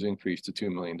 was increased to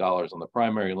 $2 million on the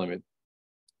primary limit.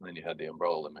 And then you had the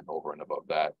umbrella limit over and above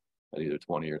that at either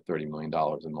 20 or $30 million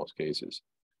in most cases.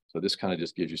 So this kind of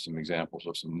just gives you some examples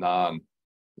of some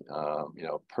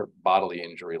bodily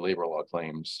injury labor law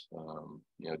claims,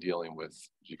 dealing with,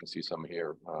 as you can see some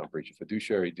here, breach of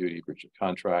fiduciary duty, breach of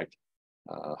contract,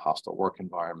 hostile work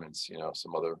environments,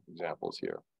 some other examples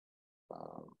here.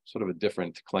 Sort of a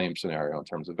different claim scenario in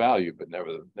terms of value, but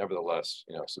nevertheless,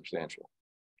 substantial.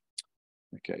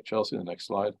 Okay, Chelsea, the next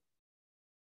slide.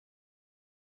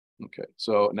 Okay,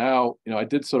 so now, I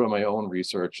did sort of my own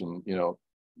research, and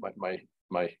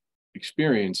my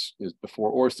experience is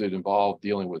before Orsid involved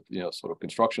dealing with sort of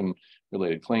construction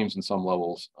related claims in some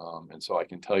levels, and so I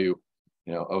can tell you,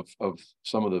 of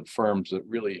some of the firms that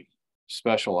really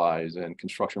specialize in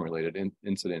construction related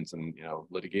incidents and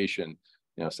litigation.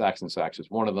 Sachs & Sachs is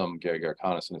one of them. Gary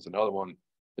Coniston is another one.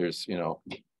 There's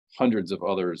hundreds of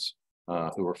others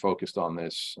who are focused on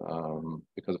this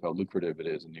because of how lucrative it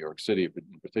is in New York City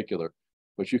in particular.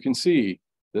 But you can see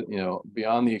that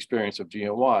beyond the experience of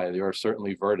GNY, there are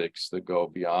certainly verdicts that go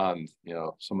beyond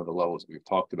some of the levels we've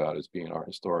talked about as being our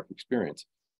historic experience.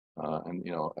 And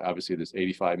obviously this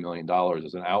 $85 million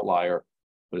is an outlier,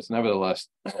 but it's nevertheless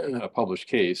a published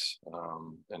case.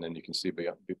 And then you can see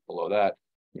below that,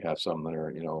 we have some that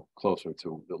are, closer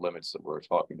to the limits that we're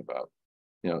talking about.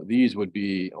 These would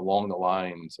be along the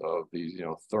lines of these,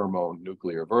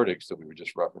 thermonuclear verdicts that we were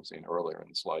just referencing earlier in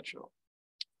the slideshow.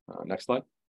 Next slide.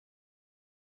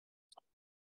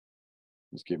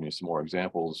 Just giving you some more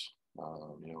examples.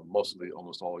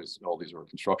 Almost always, all these are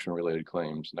construction-related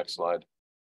claims. Next slide.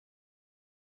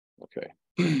 Okay.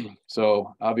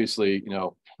 So obviously,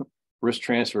 risk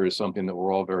transfer is something that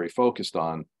we're all very focused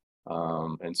on.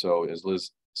 And so as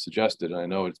Liz suggested, and I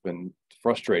know it's been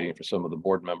frustrating for some of the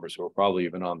board members who are probably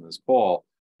even on this call,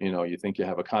 you think you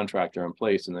have a contractor in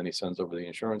place and then he sends over the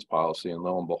insurance policy and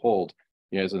lo and behold,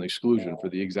 he has an exclusion for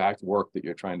the exact work that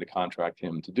you're trying to contract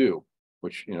him to do,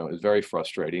 which, is very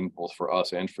frustrating both for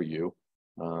us and for you.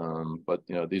 But,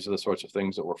 these are the sorts of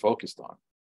things that we're focused on.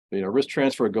 Risk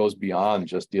transfer goes beyond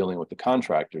just dealing with the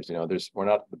contractors.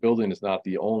 The building is not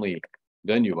the only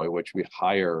venue by which we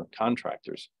hire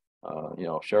contractors.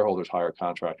 Shareholders hire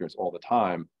contractors all the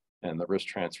time, and the risk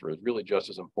transfer is really just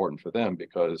as important for them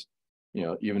because,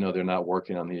 even though they're not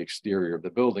working on the exterior of the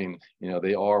building,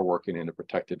 they are working in the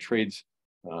protected trades.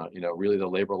 Really the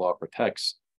labor law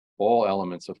protects all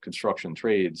elements of construction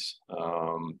trades,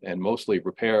 and mostly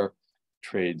repair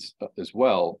trades as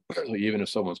well. Even if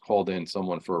someone's called in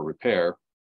someone for a repair,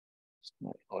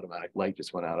 my automatic light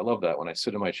just went out. I love that when I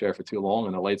sit in my chair for too long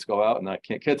and the lights go out and I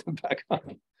can't get them back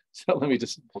on. So let me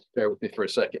just bear with me for a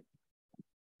second.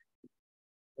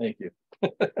 Thank you.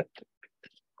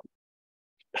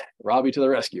 Robbie to the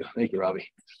rescue. Thank you, Robbie.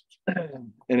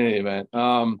 In any event,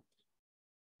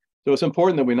 so it's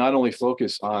important that we not only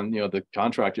focus on the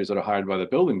contractors that are hired by the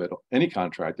building, but any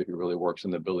contractor who really works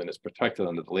in the building is protected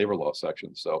under the labor law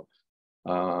section. So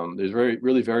there's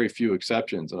really very few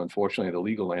exceptions, and unfortunately, the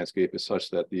legal landscape is such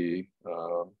that the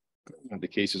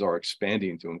cases are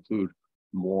expanding to include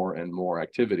more and more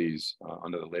activities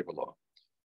under the labor law.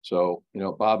 So,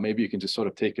 Bob, maybe you can just sort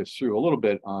of take us through a little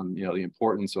bit on, the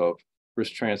importance of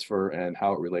risk transfer and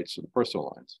how it relates to the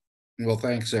personal lines. Well,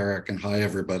 thanks, Eric, and hi,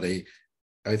 everybody.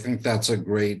 I think that's a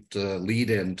great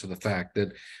lead in to the fact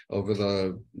that over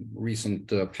the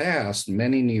recent past,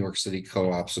 many New York City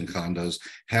co-ops and condos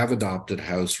have adopted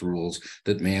house rules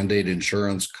that mandate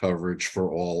insurance coverage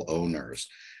for all owners.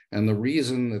 And the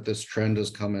reason that this trend has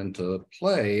come into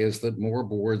play is that more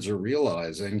boards are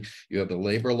realizing you have the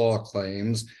labor law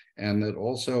claims, and that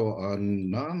also on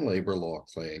non-labor law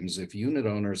claims, if unit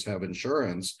owners have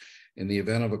insurance, in the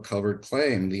event of a covered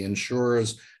claim, the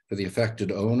insurers for the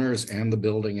affected owners and the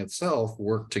building itself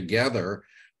work together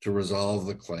to resolve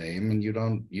the claim, and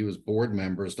you as board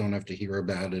members don't have to hear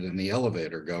about it in the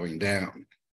elevator going down.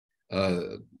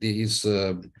 These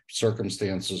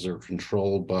circumstances are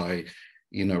controlled by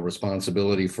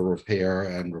responsibility for repair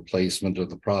and replacement of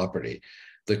the property.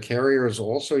 The carriers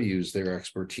also use their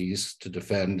expertise to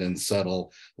defend and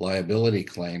settle liability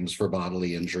claims for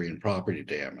bodily injury and property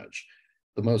damage.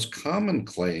 The most common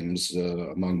claims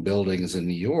among buildings in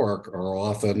New York are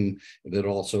often, that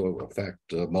also affect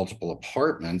multiple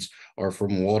apartments, are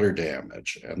from water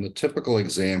damage. And the typical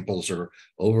examples are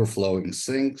overflowing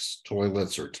sinks,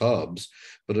 toilets, or tubs.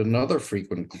 But another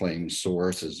frequent claim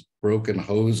source is broken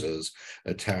hoses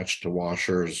attached to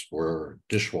washers or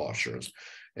dishwashers.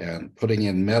 And putting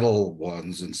in metal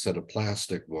ones instead of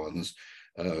plastic ones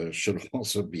should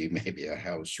also be maybe a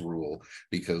house rule,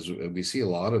 because we see a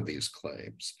lot of these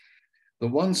claims. The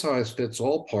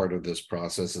one-size-fits-all part of this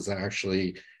process is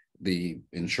actually the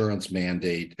insurance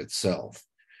mandate itself,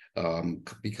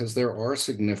 because there are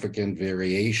significant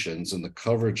variations in the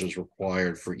coverages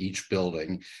required for each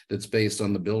building that's based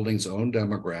on the building's own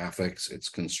demographics, its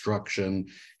construction,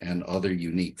 and other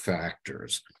unique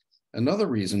factors. Another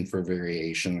reason for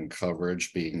variation in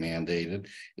coverage being mandated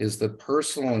is that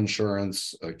personal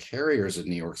insurance carriers in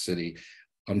New York City,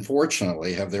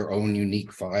 unfortunately, have their own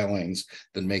unique filings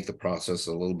that make the process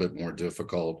a little bit more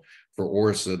difficult for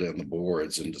Orsid and the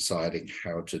boards in deciding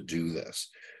how to do this.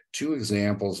 Two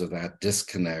examples of that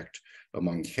disconnect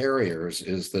among carriers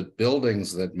is that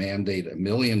buildings that mandate $1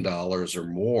 million or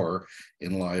more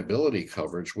in liability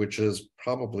coverage, which is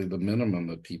probably the minimum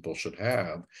that people should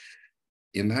have,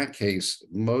 in that case,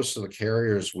 most of the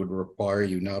carriers would require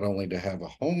you not only to have a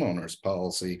homeowner's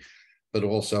policy, but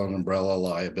also an umbrella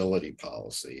liability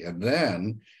policy. And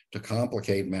then, to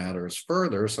complicate matters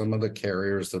further, some of the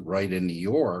carriers that write in New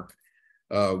York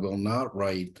will not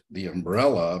write the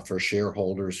umbrella for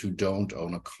shareholders who don't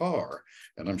own a car.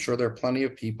 And I'm sure there are plenty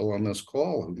of people on this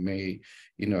call who may,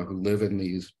 who live in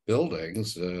these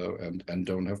buildings and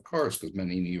don't have cars, because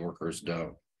many New Yorkers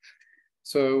don't.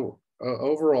 So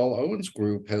overall, Owens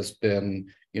Group has been,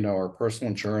 our personal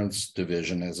insurance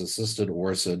division has assisted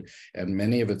Orsid and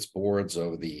many of its boards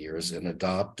over the years in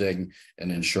adopting an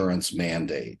insurance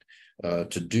mandate.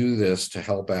 To do this, to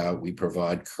help out, we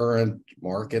provide current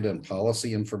market and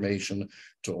policy information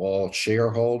to all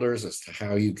shareholders as to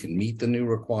how you can meet the new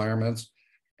requirements.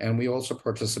 And we also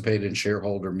participate in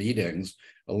shareholder meetings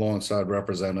alongside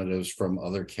representatives from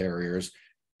other carriers,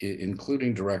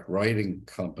 including direct writing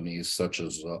companies such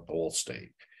as Allstate.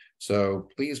 So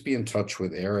please be in touch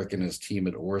with Eric and his team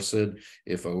at Orsid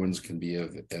if Owens can be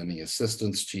of any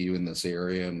assistance to you in this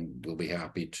area, and we'll be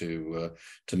happy to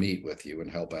meet with you and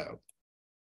help out.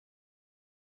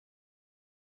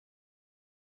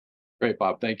 Great,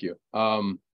 Bob, thank you.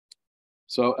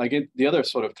 So again, the other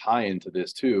sort of tie into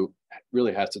this too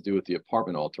really has to do with the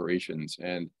apartment alterations.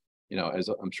 And as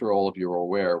I'm sure all of you are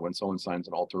aware, when someone signs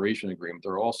an alteration agreement,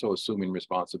 they're also assuming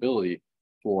responsibility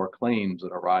for claims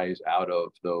that arise out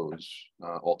of those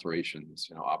alterations,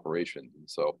 operations. And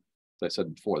so, as I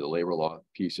said before, the labor law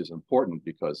piece is important,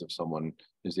 because if someone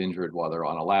is injured while they're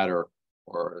on a ladder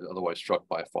or otherwise struck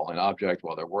by a falling object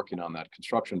while they're working on that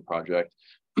construction project,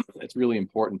 it's really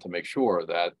important to make sure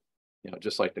that,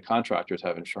 just like the contractors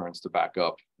have insurance to back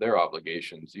up their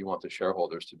obligations, you want the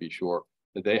shareholders to be sure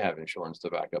that they have insurance to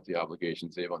back up the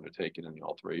obligations they've undertaken in the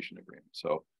alteration agreement.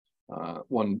 So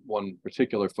one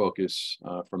particular focus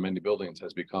for many buildings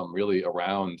has become really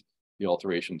around the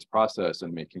alterations process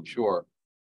and making sure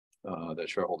that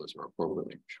shareholders are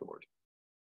appropriately insured.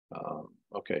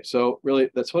 Okay, so really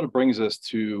that sort of brings us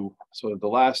to sort of the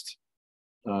last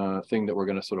thing that we're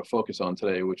going to sort of focus on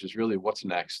today, which is really what's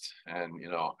next, and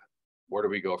where do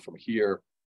we go from here?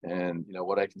 And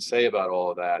what I can say about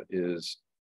all of that is,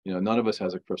 none of us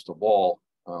has a crystal ball,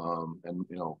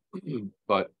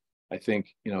 but I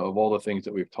think of all the things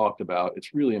that we've talked about,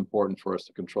 it's really important for us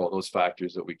to control those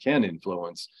factors that we can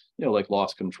influence, like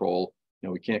loss control.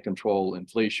 We can't control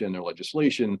inflation or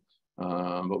legislation,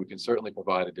 but we can certainly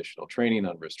provide additional training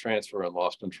on risk transfer and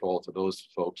loss control to those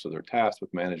folks that are tasked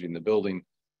with managing the building,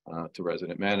 to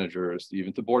resident managers,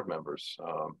 even to board members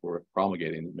who are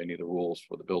promulgating many of the rules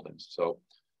for the buildings. So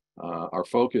our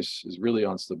focus is really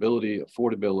on stability,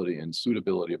 affordability, and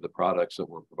suitability of the products that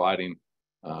we're providing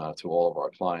to all of our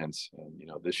clients.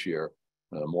 And this year,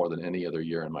 more than any other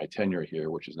year in my tenure here,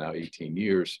 which is now 18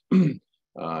 years,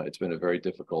 it's been a very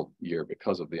difficult year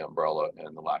because of the umbrella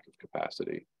and the lack of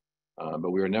capacity.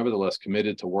 But we are nevertheless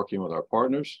committed to working with our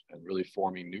partners and really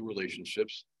forming new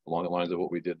relationships along the lines of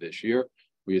what we did this year.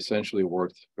 We essentially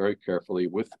worked very carefully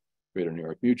with Greater New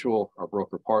York Mutual, our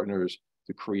broker partners,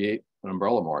 to create an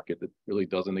umbrella market that really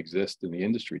doesn't exist in the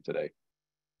industry today.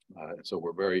 So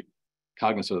we're very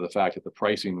cognizant of the fact that the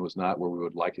pricing was not where we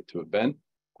would like it to have been.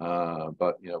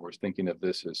 But we're thinking of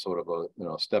this as sort of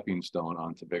a stepping stone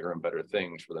onto bigger and better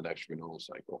things for the next renewal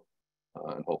cycle.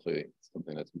 and hopefully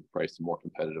something that's priced more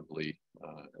competitively,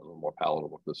 a little more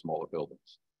palatable for the smaller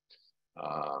buildings.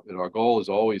 And our goal is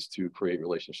always to create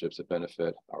relationships that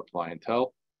benefit our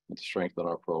clientele and to strengthen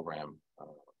our program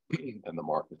and the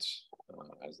markets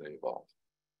as they evolve.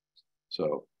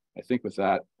 So I think with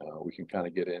that, we can kind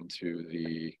of get into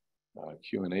the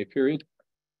Q&A period.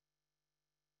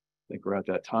 I think we're at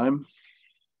that time.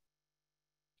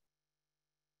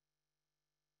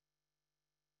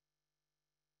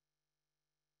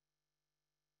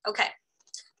 Okay,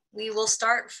 we will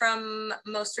start from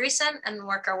most recent and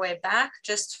work our way back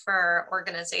just for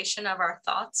organization of our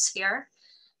thoughts here.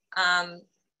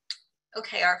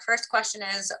 Okay, our first question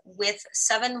is, with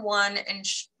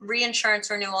 7/1 reinsurance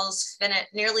renewals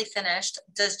nearly finished,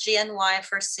 does GNY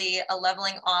foresee a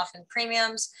leveling off in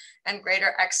premiums and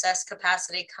greater excess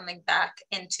capacity coming back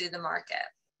into the market?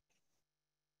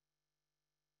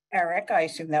 Eric, I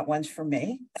assume that one's for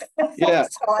me. Yeah,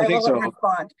 so I think so.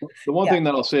 Respond. The one thing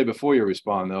that I'll say before you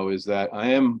respond, though, is that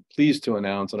I am pleased to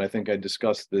announce, and I think I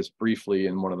discussed this briefly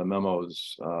in one of the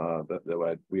memos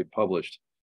that we had published.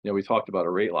 We talked about a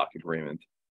rate lock agreement,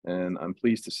 and I'm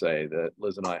pleased to say that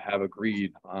Liz and I have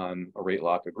agreed on a rate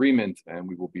lock agreement, and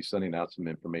we will be sending out some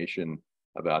information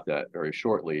about that very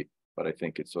shortly. But I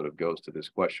think it sort of goes to this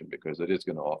question because it is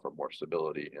going to offer more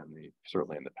stability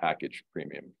certainly in the package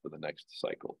premium for the next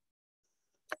cycle.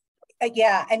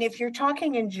 Yeah, and if you're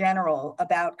talking in general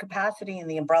about capacity in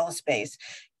the umbrella space,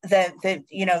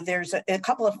 there's a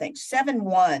couple of things.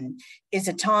 7/1 is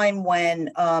a time when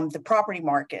the property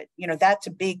market, that's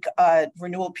a big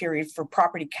renewal period for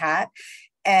property cat,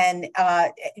 and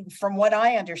from what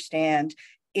I understand,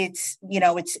 it's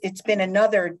been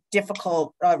another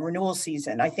difficult renewal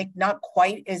season. I think not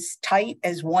quite as tight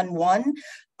as 1/1.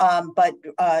 But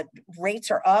rates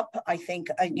are up. I think,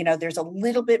 there's a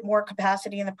little bit more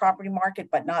capacity in the property market,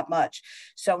 but not much.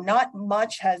 So not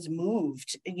much has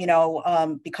moved,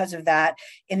 because of that.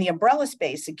 In the umbrella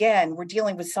space, again, we're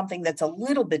dealing with something that's a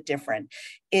little bit different.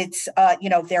 It's,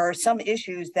 there are some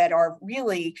issues that are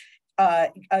really,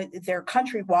 they're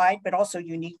countrywide, but also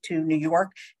unique to New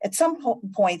York. At some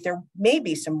point, there may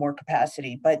be some more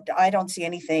capacity, but I don't see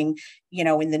anything,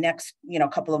 in the next,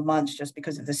 couple of months just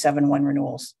because of the 7/1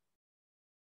 renewals.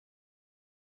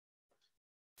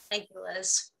 Thank you,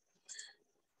 Liz.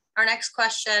 Our next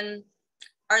question,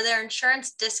 are there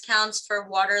insurance discounts for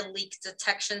water leak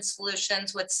detection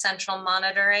solutions with central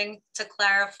monitoring? To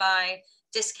clarify,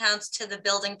 discounts to the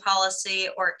building policy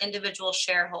or individual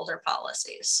shareholder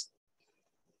policies?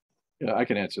 Yeah, I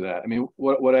can answer that. I mean,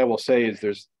 what I will say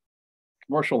is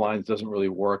commercial lines doesn't really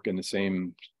work in the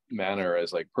same manner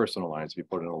as like personal lines. If you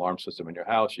put an alarm system in your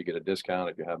house, you get a discount.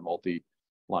 If you have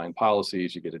multi-line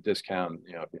policies, you get a discount.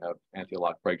 If you have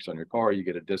anti-lock brakes on your car, you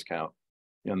get a discount.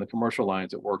 In the commercial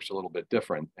lines, it works a little bit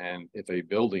different. And if a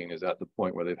building is at the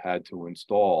point where they've had to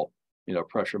install,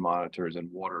 pressure monitors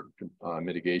and water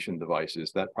mitigation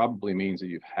devices, that probably means that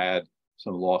you've had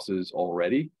some losses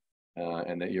already.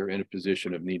 And that you're in a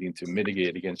position of needing to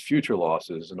mitigate against future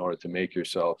losses in order to make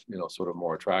yourself, sort of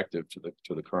more attractive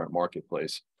to the current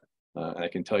marketplace. And I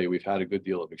can tell you, we've had a good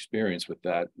deal of experience with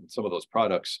that in some of those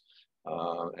products,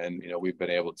 and we've been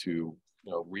able to,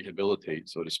 rehabilitate,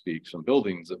 so to speak, some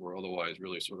buildings that were otherwise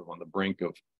really sort of on the brink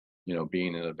of,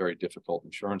 being in a very difficult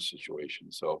insurance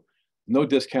situation. So no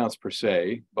discounts per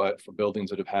se, but for buildings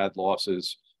that have had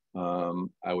losses,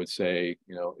 I would say,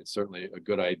 it's certainly a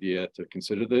good idea to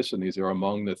consider this. And these are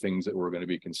among the things that we're going to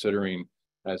be considering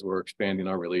as we're expanding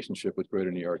our relationship with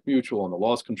Greater New York Mutual on the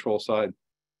loss control side.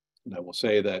 And I will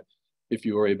say that if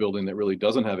you are a building that really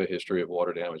doesn't have a history of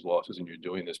water damage losses and you're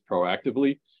doing this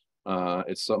proactively,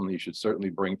 it's something you should certainly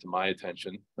bring to my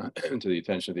attention, to the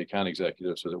attention of the account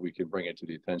executive, so that we can bring it to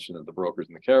the attention of the brokers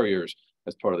and the carriers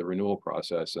as part of the renewal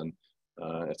process. And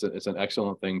it's an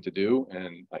excellent thing to do,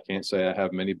 and I can't say I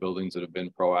have many buildings that have been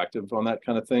proactive on that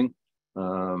kind of thing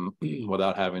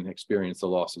without having experienced the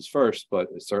losses first, but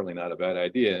it's certainly not a bad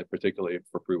idea, particularly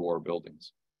for pre-war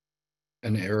buildings.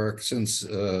 And Eric, since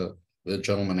the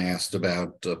gentleman asked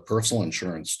about personal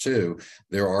insurance too,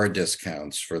 there are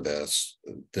discounts for this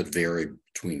that vary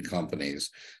between companies.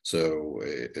 So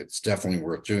it's definitely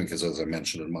worth doing, because as I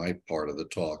mentioned in my part of the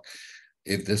talk,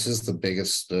 this is the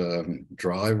biggest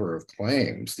driver of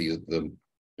claims. The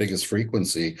biggest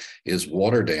frequency is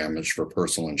water damage for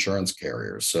personal insurance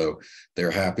carriers. So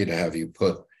they're happy to have you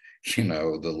put,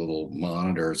 the little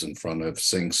monitors in front of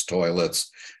sinks, toilets,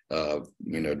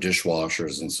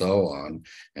 dishwashers, and so on,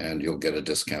 and you'll get a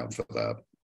discount for that.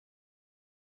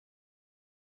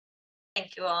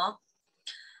 Thank you all.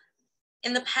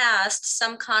 In the past,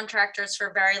 some contractors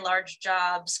for very large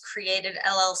jobs created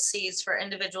LLCs for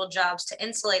individual jobs to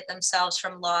insulate themselves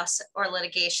from loss or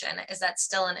litigation. Is that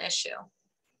still an issue?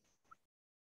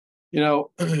 You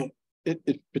know,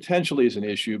 it potentially is an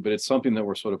issue, but it's something that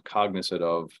we're sort of cognizant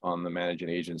of on the managing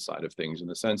agent side of things, in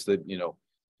the sense that, you know,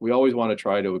 we always want to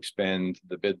try to expand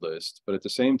the bid list, but at the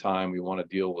same time, we want to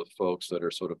deal with folks that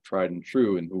are sort of tried and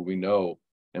true and who we know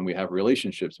and we have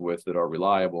relationships with that are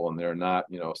reliable, and they're not,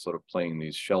 you know, sort of playing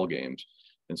these shell games.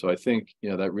 And so I think, you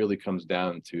know, that really comes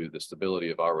down to the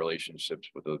stability of our relationships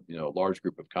with a, you know, large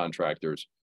group of contractors.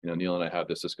 You know, Neil and I have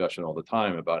this discussion all the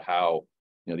time about how,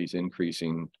 you know, these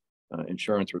increasing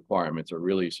insurance requirements are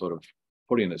really sort of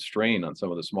putting a strain on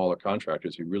some of the smaller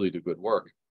contractors who really do good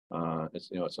work. It's,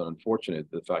 you know, it's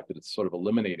unfortunate the fact that it's sort of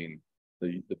eliminating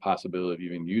the possibility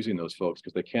of even using those folks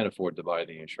because they can't afford to buy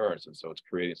the insurance, and so it's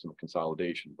creating some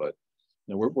consolidation. But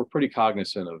you know, we're pretty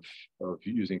cognizant of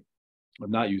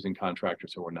not using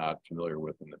contractors who we're not familiar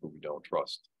with and who we don't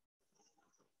trust.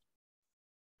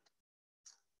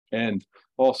 And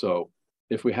also,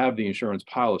 if we have the insurance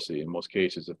policy, in most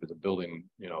cases, if it's a building,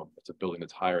 you know, it's a building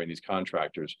that's hiring these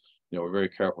contractors, you know, we're very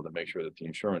careful to make sure that the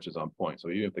insurance is on point.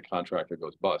 So even if the contractor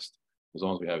goes bust, as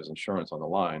long as we have his insurance on the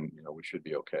line, you know, we should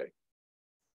be okay.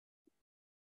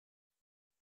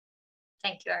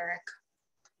 Thank you, Eric.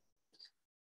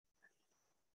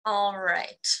 All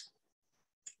right.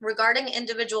 Regarding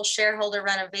individual shareholder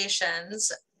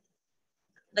renovations,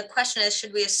 the question is,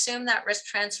 should we assume that risk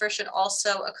transfer should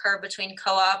also occur between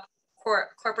co-op,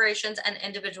 corporations, and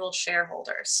individual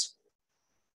shareholders?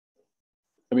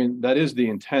 I mean, that is the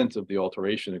intent of the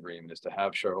alteration agreement, is to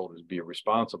have shareholders be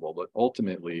responsible, but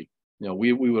ultimately, you know,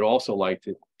 we would also like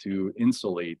to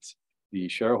insulate the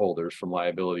shareholders from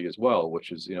liability as well,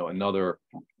 which is, you know, another,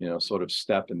 you know, sort of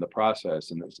step in the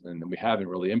process. And we haven't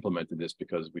really implemented this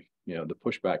because we, you know, the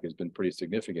pushback has been pretty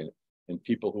significant, and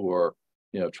people who are,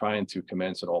 you know, trying to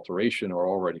commence an alteration are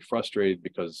already frustrated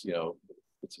because, you know,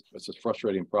 it's a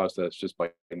frustrating process just by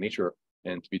nature.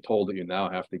 And to be told that you now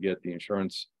have to get the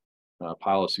insurance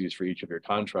policies for each of your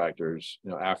contractors,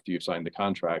 you know, after you've signed the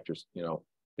contractors, you know,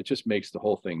 it just makes the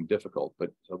whole thing difficult.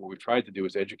 But what we've tried to do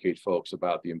is educate folks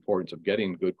about the importance of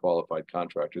getting good qualified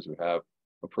contractors who have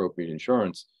appropriate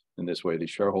insurance. In this way, the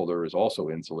shareholder is also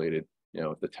insulated. You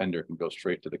know, if the tender can go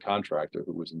straight to the contractor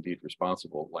who was indeed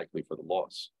responsible, likely for the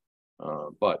loss.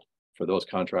 But for those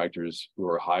contractors who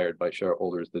are hired by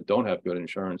shareholders that don't have good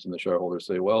insurance, and the shareholders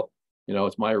say, well, you know,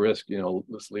 it's my risk, you know,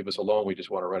 let's leave us alone, we just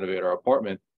want to renovate our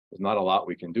apartment, there's not a lot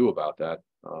we can do about that.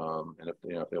 And if,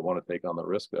 you know, if they want to take on the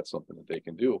risk, that's something that they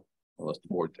can do, unless the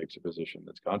board takes a position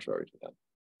that's contrary to that.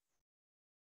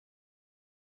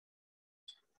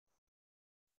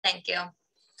 Thank you.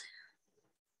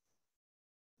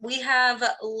 We have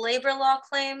labor law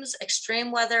claims,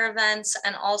 extreme weather events,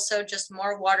 and also just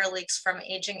more water leaks from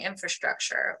aging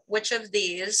infrastructure. Which of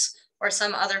these, or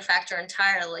some other factor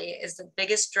entirely, is the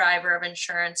biggest driver of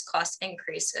insurance cost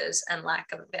increases and lack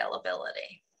of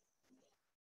availability?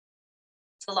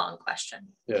 It's a long question.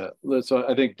 Yeah, so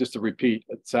I think, just to repeat,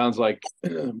 it sounds like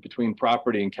between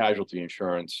property and casualty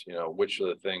insurance, you know, which are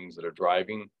the things that are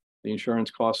driving the insurance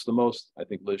costs the most? I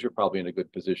think, Liz, you're probably in a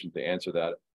good position to answer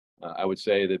that. I would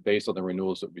say that based on the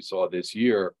renewals that we saw this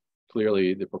year,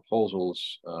 clearly the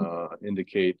proposals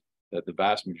indicate that the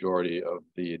vast majority of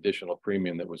the additional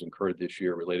premium that was incurred this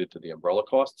year related to the umbrella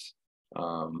costs.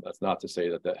 That's not to say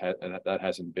that that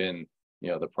hasn't been, you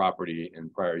know, the property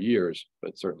in prior years,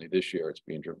 but certainly this year it's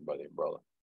being driven by the umbrella.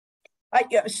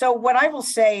 So what I will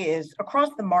say is, across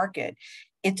the market,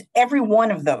 it's every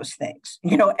one of those things.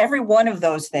 You know, every one of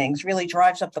those things really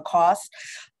drives up the cost.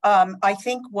 I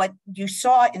think what you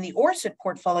saw in the Orsid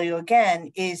portfolio,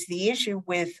 again, is the issue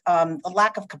with a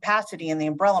lack of capacity in the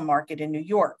umbrella market in New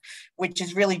York, which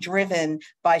is really driven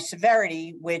by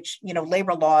severity, which, you know,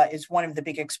 labor law is one of the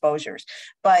big exposures.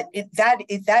 But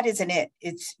that isn't it.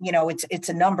 It's, you know, it's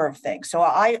a number of things. So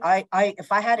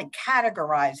if I had to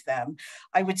categorize them,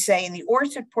 I would say in the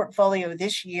Orsid portfolio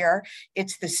this year,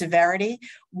 it's the severity.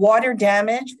 Water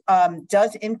damage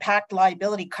does impact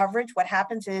liability coverage. What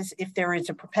happens is, if there is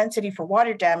a propensity for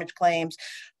water damage claims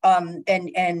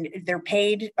and they're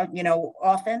paid, you know,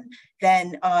 often,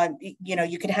 then, you know,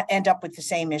 you could end up with the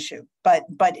same issue. But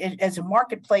as a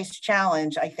marketplace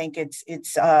challenge, I think it's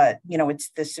you know, it's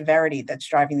the severity that's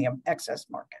driving the excess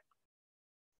market.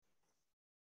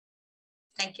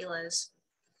 Thank you, Liz.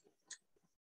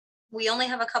 We only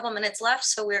have a couple minutes left,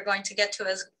 so we're going to get to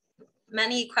as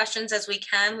many questions as we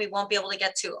can. We won't be able to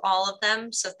get to all of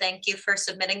them, so thank you for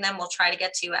submitting them. We'll try to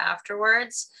get to you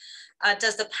afterwards.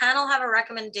 Does the panel have a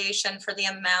recommendation for the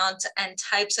amount and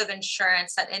types of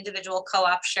insurance that individual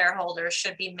co-op shareholders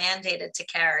should be mandated to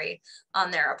carry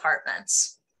on their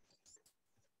apartments?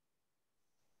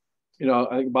 You know,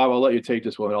 I think, Bob, I'll let you take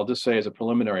this one. I'll just say as a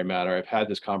preliminary matter, I've had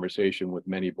this conversation with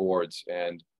many boards,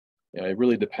 and you know, it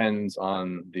really depends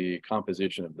on the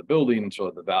composition of the building, so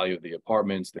the value of the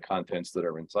apartments, the contents that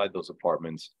are inside those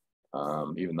apartments,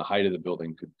 even the height of the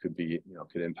building could be, you know,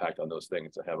 could impact on those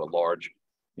things. To have a large,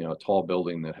 you know, tall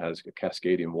building that has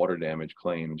cascading water damage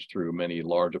claims through many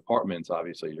large apartments,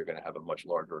 obviously you're going to have a much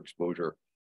larger exposure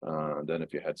than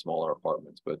if you had smaller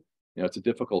apartments. But you know, it's a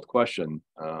difficult question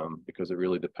because it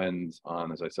really depends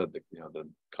on, as I said, the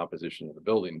composition of the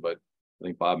building. But I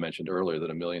think Bob mentioned earlier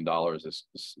that $1 million is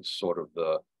sort of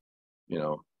the, you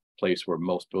know, place where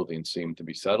most buildings seem to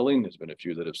be settling. There's been a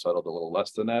few that have settled a little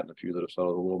less than that, and a few that have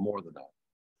settled a little more than that.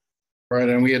 Right,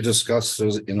 and we had discussed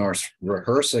in our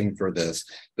rehearsing for this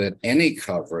that any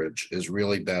coverage is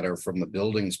really better from the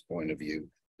building's point of view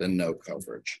than no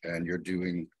coverage, and you're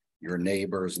doing your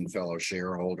neighbors and fellow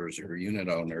shareholders, your unit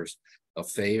owners, a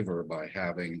favor by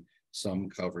having some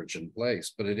coverage in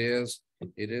place. But it is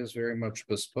very much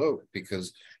bespoke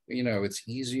because, you know, it's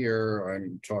easier.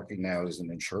 I'm talking now as an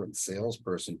insurance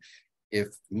salesperson. If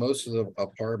most of the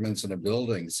apartments in a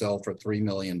building sell for $3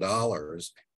 million,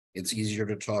 it's easier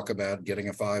to talk about getting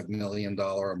a $5 million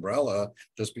umbrella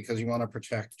just because you want to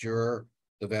protect the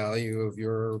value of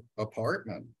your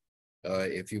apartment.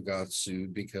 If you got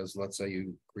sued because, let's say,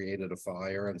 you created a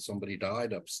fire and somebody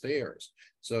died upstairs.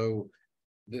 So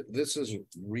this is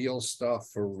real stuff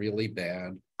for really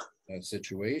bad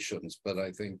situations. But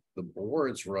I think the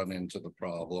boards run into the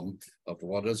problem of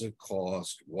what does it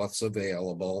cost, what's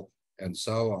available, and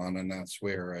so on. And that's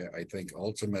where I think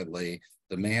ultimately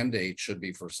the mandate should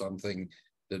be for something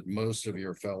that most of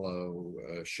your fellow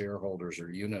shareholders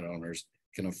or unit owners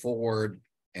can afford,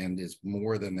 and is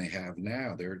more than they have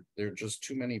now. There are just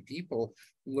too many people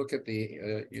who look at the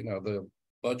the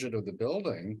budget of the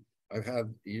building.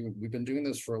 We've been doing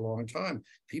this for a long time.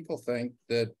 People think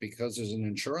that because there's an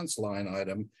insurance line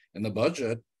item in the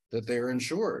budget that they're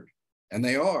insured, and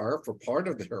they are for part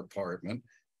of their apartment,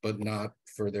 but not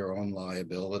for their own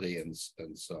liability and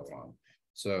so on.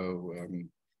 So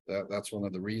that's one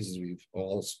of the reasons we've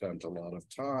all spent a lot of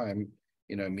time,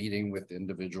 you know, meeting with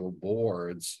individual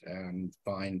boards and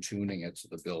fine tuning it to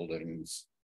the building's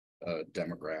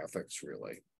demographics,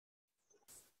 really.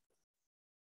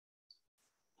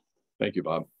 Thank you,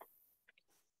 Bob.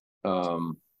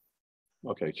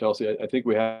 Okay, Chelsea, I think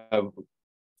we have a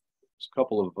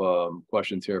couple of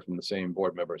questions here from the same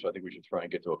board member, so I think we should try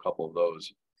and get to a couple of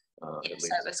those. Yes,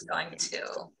 I was going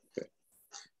to.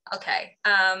 Okay.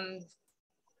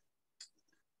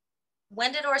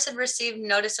 When did Orsid receive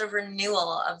notice of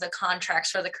renewal of the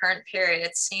contracts for the current period?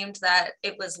 It seemed that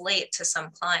it was late to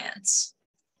some clients.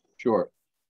 Sure.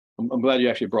 I'm glad you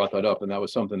actually brought that up, and that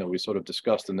was something that we sort of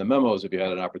discussed in the memos if you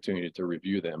had an opportunity to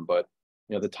review them. But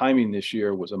you know, the timing this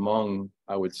year was among,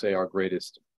 I would say, our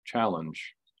greatest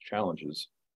challenges.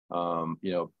 You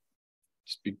know,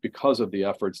 because of the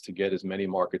efforts to get as many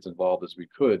markets involved as we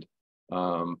could,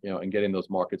 you know, and getting those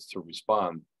markets to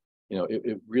respond. You know,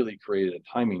 it really created a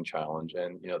timing challenge,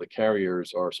 and you know, the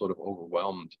carriers are sort of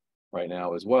overwhelmed right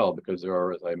now as well, because there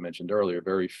are, as I mentioned earlier,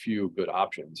 very few good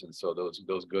options, and so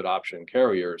those good option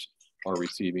carriers are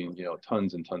receiving, you know,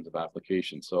 tons and tons of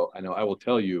applications. So I know I will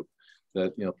tell you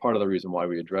that, you know, part of the reason why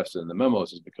we addressed it in the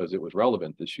memos is because it was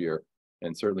relevant this year,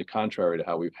 and certainly contrary to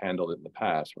how we've handled it in the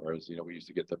past, whereas, you know, we used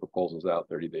to get the proposals out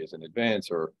 30 days in advance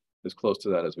or as close to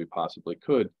that as we possibly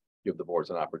could, give the boards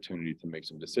an opportunity to make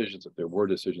some decisions if there were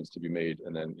decisions to be made,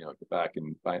 and then, you know, get back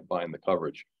and bind the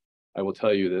coverage. I will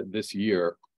tell you that this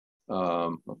year,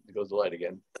 it goes the light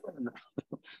again.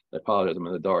 I apologize, I'm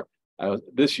in the dark.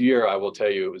 This year, I will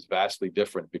tell you, it was vastly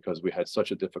different because we had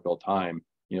such a difficult time,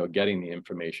 you know, getting the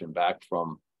information back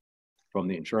from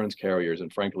the insurance carriers,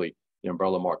 and frankly, the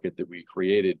umbrella market that we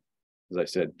created, as I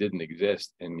said, didn't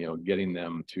exist, and you know, getting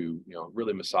them to, you know,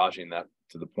 really massaging that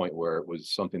to the point where it was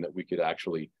something that we could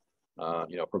actually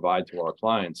you know, provide to our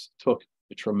clients took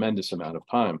a tremendous amount of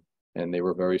time, and they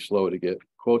were very slow to get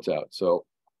quotes out. So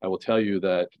I will tell you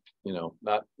that, you know,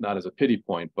 not as a pity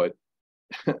point, but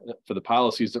for the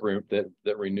policies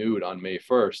that renewed on May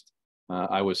 1st,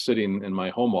 I was sitting in my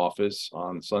home office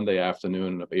on Sunday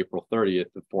afternoon of April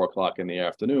 30th at 4 o'clock in the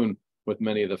afternoon with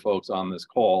many of the folks on this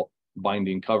call,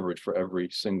 binding coverage for every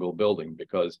single building,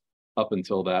 because up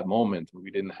until that moment,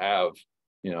 we didn't have,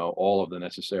 you know, all of the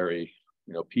necessary,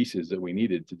 you know, pieces that we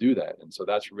needed to do that. And so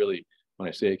that's really when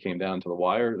I say it came down to the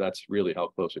wire, that's really how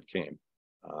close it came.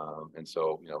 And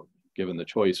so, given the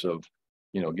choice of,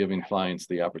 giving clients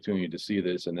the opportunity to see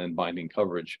this and then binding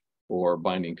coverage or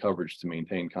binding coverage to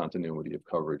maintain continuity of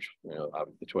coverage,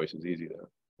 the choice is easy there.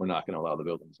 We're not going to allow the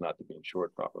buildings not to be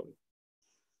insured properly.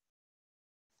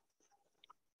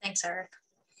 Thanks, Eric.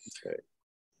 Okay.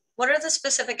 What are the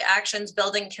specific actions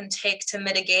building can take to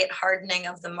mitigate hardening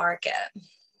of the market?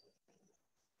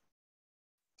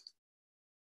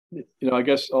 I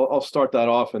guess I'll start that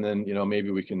off, and then maybe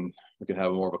we can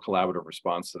have more of a collaborative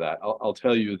response to that. I'll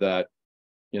tell you that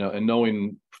and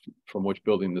knowing from which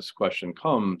building this question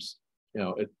comes,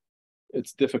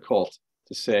 it's difficult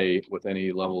to say with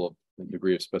any level of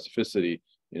degree of specificity,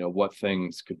 what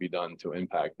things could be done to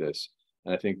impact this.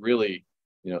 And I think really,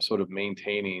 sort of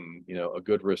maintaining, a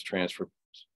good risk transfer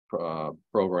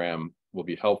program will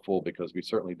be helpful, because we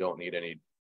certainly don't need any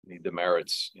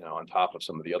demerits, on top of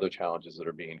some of the other challenges that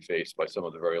are being faced by some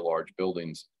of the very large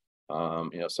buildings.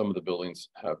 Some of the buildings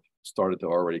have started to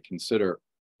already consider,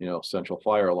 central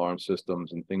fire alarm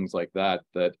systems and things like that,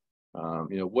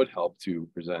 would help to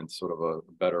present sort of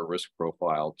a better risk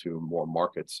profile to more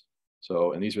markets.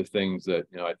 So, and these are things that,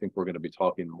 I think we're going to be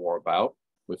talking more about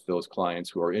with those clients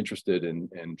who are interested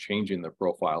in changing the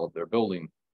profile of their building.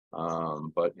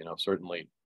 But, certainly,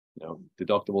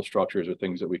 deductible structures are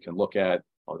things that we can look at,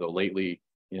 although lately,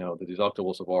 the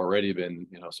deductibles have already been,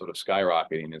 sort of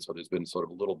skyrocketing. And so there's been sort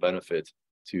of little benefit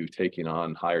to taking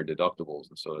on higher deductibles.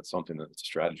 And so it's something that's a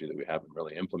strategy that we haven't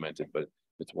really implemented, but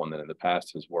it's one that in the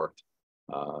past has worked.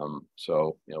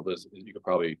 So, Liz, you could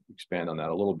probably expand on that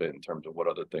a little bit in terms of what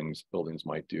other things buildings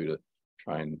might do to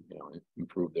try and,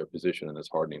 improve their position in this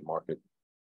hardening market.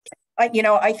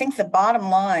 I think the bottom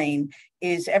line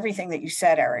is everything that you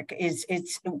said, Eric,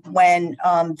 it's when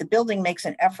the building makes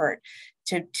an effort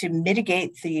to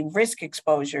mitigate the risk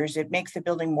exposures, it makes the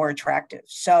building more attractive.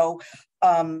 So,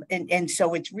 and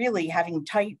so it's really having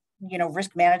tight,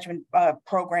 risk management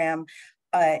program.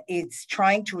 It's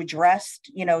trying to address,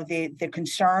 the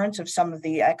concerns of some of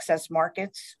the excess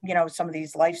markets, some of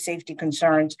these life safety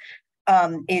concerns.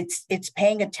 It's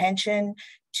paying attention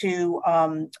to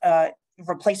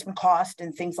replacement cost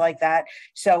and things like that.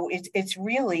 So it's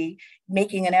really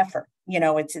making an effort.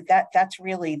 That's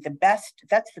really the best.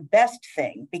 That's the best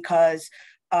thing, because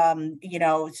so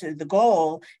the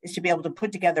goal is to be able to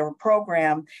put together a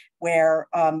program where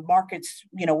markets,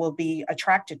 will be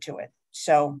attracted to it.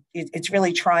 So it's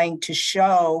really trying to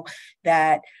show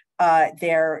that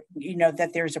that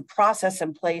there's a process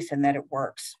in place and that it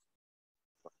works.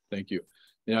 Thank you.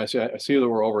 I see that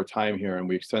we're over time here, and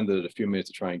we extended it a few minutes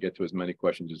to try and get to as many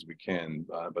questions as we can,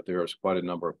 but there's quite a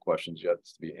number of questions yet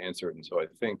to be answered. And so I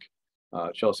think,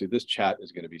 Chelsea, this chat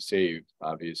is going to be saved,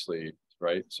 obviously,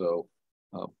 right? So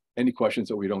any questions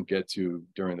that we don't get to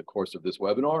during the course of this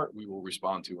webinar, we will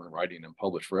respond to in writing and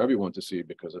publish for everyone to see,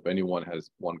 because if anyone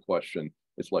has one question,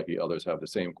 it's likely others have the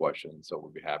same question. So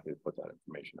we'll be happy to put that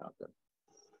information out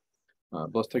there.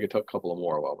 Let's take a couple of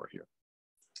more while we're here.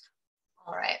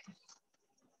 All right.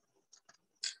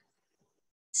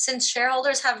 Since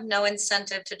shareholders have no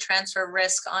incentive to transfer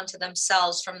risk onto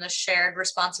themselves from the shared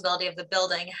responsibility of the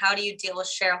building, how do you deal with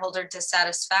shareholder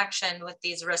dissatisfaction with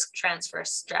these risk transfer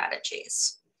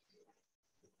strategies?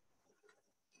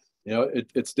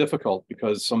 It's difficult,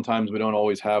 because sometimes we don't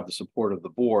always have the support of the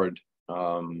board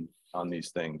on these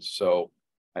things. So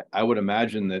I would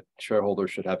imagine that shareholders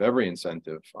should have every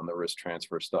incentive on the risk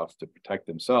transfer stuff to protect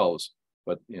themselves.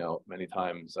 But, many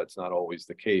times that's not always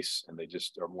the case, and they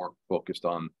just are more focused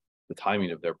on the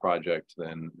timing of their project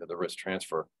than the risk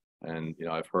transfer. And,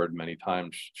 I've heard many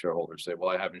times shareholders say, well,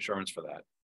 I have insurance for that.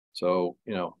 So,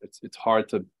 it's hard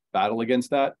to battle against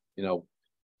that.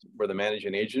 We're the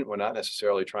managing agent. We're not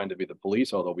necessarily trying to be the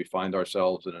police, although we find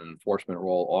ourselves in an enforcement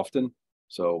role often.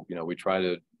 So, we try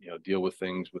to, deal with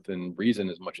things within reason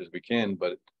as much as we can,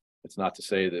 but it's not to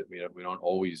say that, we don't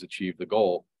always achieve the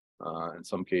goal. In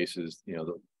some cases,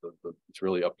 it's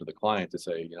really up to the client to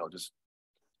say, just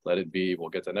let it be, we'll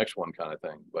get the next one kind of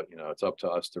thing. But, it's up to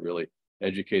us to really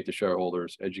educate the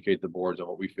shareholders, educate the boards on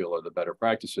what we feel are the better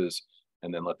practices,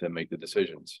 and then let them make the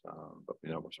decisions. But,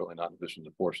 we're certainly not in a position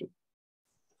to force it.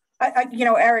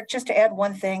 Eric, just to add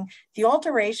one thing, the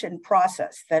alteration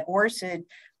process that Orsid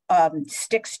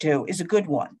sticks to is a good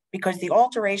one, because the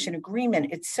alteration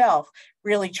agreement itself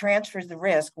really transfers the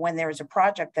risk when there is a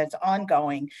project that's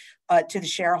ongoing to the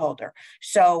shareholder.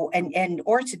 So, and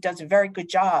Orsid does a very good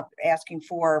job asking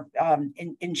for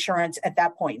insurance at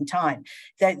that point in time.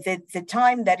 The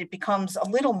time that it becomes a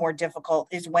little more difficult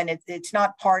is when it's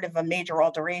not part of a major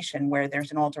alteration where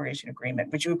there's an alteration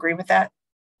agreement. Would you agree with that?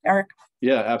 Eric?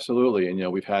 Yeah, absolutely.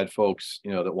 And, we've had folks,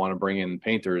 that want to bring in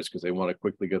painters because they want to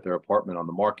quickly get their apartment on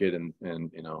the market and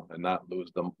not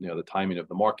lose the, the timing of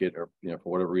the market, or,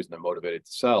 for whatever reason they're motivated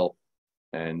to sell.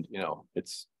 And,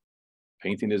 it's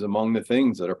painting is among the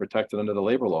things that are protected under the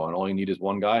labor law. And all you need is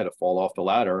one guy to fall off the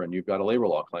ladder and you've got a labor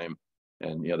law claim.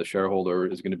 And, the shareholder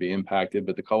is going to be impacted,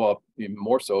 but the co-op even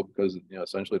more so because,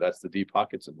 essentially that's the deep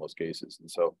pockets in most cases. And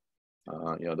so,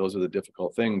 those are the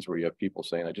difficult things where you have people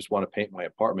saying, I just want to paint my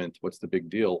apartment. What's the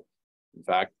big deal? In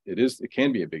fact, it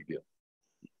can be a big deal.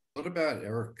 What about,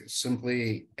 Eric,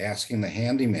 simply asking the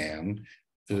handyman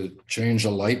to change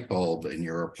a light bulb in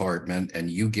your apartment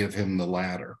and you give him the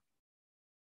ladder?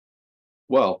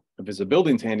 Well, if it's a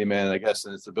building's handyman, I guess,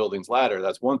 and it's the building's ladder,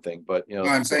 that's one thing. But, No,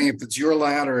 I'm saying if it's your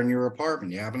ladder in your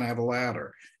apartment, you happen to have a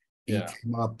ladder. He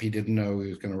came up, he didn't know he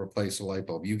was going to replace a light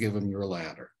bulb. You give him your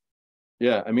ladder.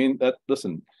 Yeah, I mean,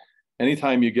 listen,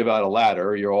 anytime you give out a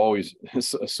ladder, you're always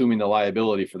assuming the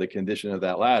liability for the condition of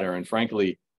that ladder. And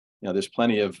frankly, there's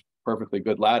plenty of perfectly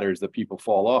good ladders that people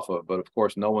fall off of. But of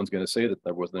course, no one's going to say that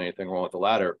there wasn't anything wrong with the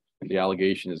ladder. The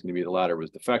allegation is going to be the ladder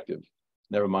was defective.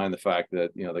 Never mind the fact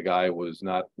that, the guy was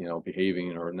not,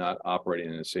 behaving or not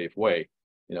operating in a safe way.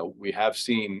 We have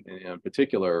seen in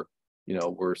particular,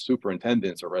 where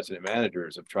superintendents or resident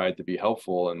managers have tried to be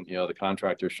helpful, and the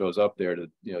contractor shows up there to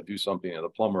do something, the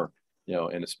plumber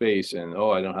in a space, and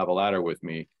oh, I don't have a ladder with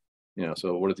me,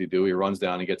 so what does he do? He runs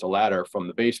down, he gets a ladder from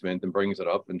the basement and brings it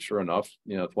up, and sure enough,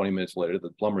 20 minutes later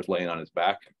the plumber's laying on his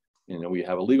back. We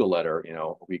have a legal letter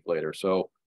a week later. So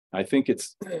I think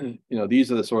it's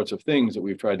these are the sorts of things that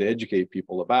we've tried to educate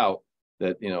people about,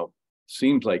 that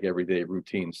seems like everyday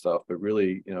routine stuff, but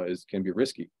really can be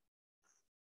risky.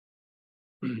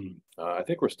 I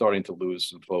think we're starting to lose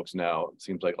some folks now. It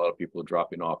seems like a lot of people are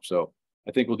dropping off. So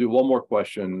I think we'll do one more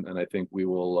question, and I think we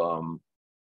will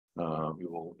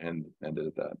end it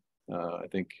at that. I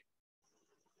think,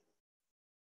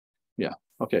 yeah.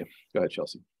 Okay, go ahead,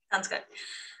 Chelsea. Sounds good.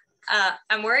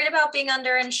 I'm worried about being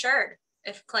underinsured.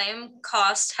 If claim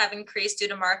costs have increased due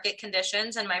to market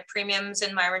conditions and my premiums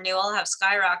in my renewal have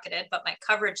skyrocketed, but my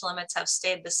coverage limits have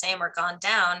stayed the same or gone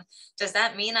down, does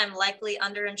that mean I'm likely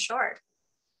underinsured?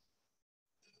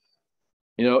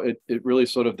 It really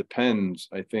sort of depends,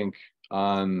 I think,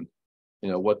 on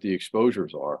what the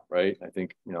exposures are, right? I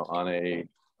think on a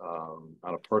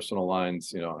personal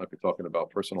lines, if you're talking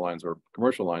about personal lines or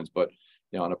commercial lines, but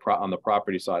on the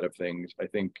property side of things, I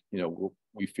think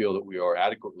we feel that we are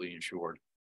adequately insured.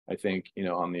 I think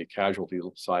on the casualty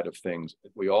side of things,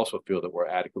 we also feel that we're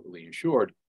adequately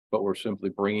insured, but we're simply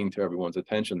bringing to everyone's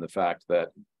attention the fact that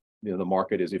the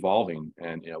market is evolving,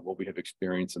 and what we have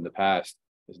experienced in the past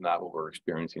is not what we're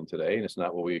experiencing today, and it's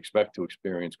not what we expect to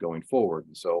experience going forward.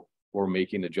 And so we're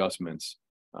making adjustments,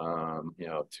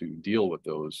 to deal with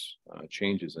those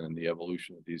changes and the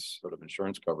evolution of these sort of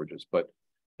insurance coverages. But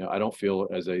I don't feel,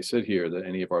 as I sit here, that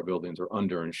any of our buildings are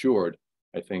underinsured.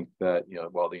 I think that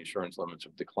while the insurance limits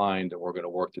have declined, and we're going to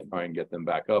work to try and get them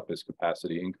back up as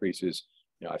capacity increases,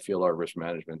 I feel our risk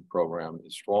management program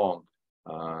is strong,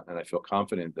 and I feel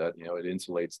confident that it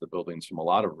insulates the buildings from a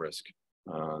lot of risk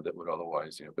that would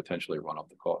otherwise potentially run up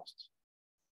the costs.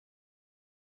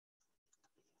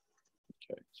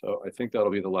 Okay, so I think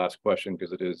that'll be the last question,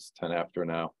 because it is 10 after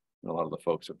now, and a lot of the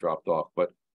folks have dropped off.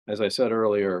 But as I said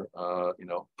earlier,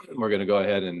 we're going to go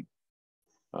ahead and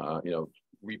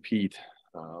repeat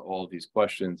all of these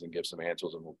questions and give some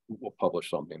answers, and we'll publish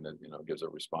something that gives a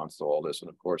response to all this. And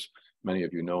of course, many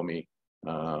of you know me,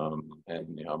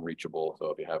 and I'm reachable. So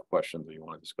if you have questions or you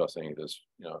want to discuss any of this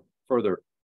further,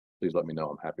 please let me know.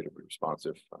 I'm happy to be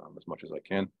responsive as much as I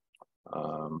can.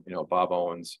 Bob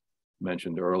Owens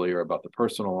mentioned earlier about the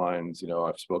personal lines.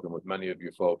 I've spoken with many of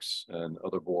you folks and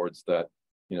other boards that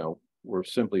we're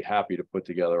simply happy to put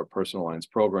together a personal lines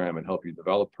program and help you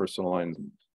develop personal lines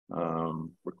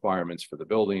requirements for the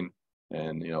building.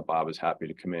 And Bob is happy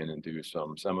to come in and do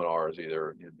some seminars,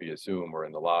 either via Zoom or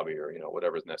in the lobby, or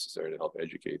whatever is necessary to help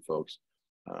educate folks.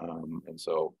 And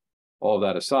so all of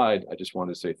that aside, I just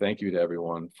wanted to say thank you to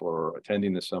everyone for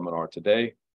attending this seminar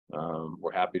today.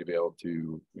 We're happy to be able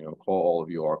to call all of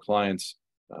you our clients,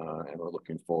 and we're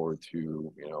looking forward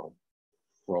to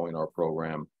growing our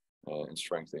program and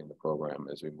strengthening the program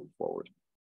as we move forward.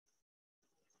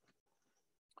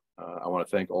 I want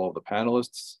to thank all of the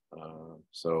panelists.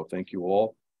 So thank you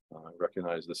all. I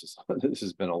recognize this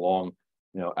has been a long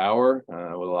hour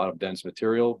with a lot of dense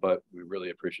material, but we really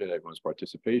appreciate everyone's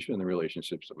participation and the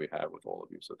relationships that we have with all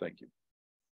of you. So thank you.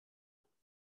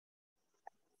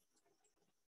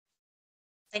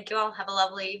 Thank you all. Have a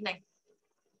lovely evening.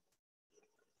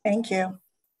 Thank you.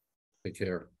 Take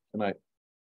care. Good night.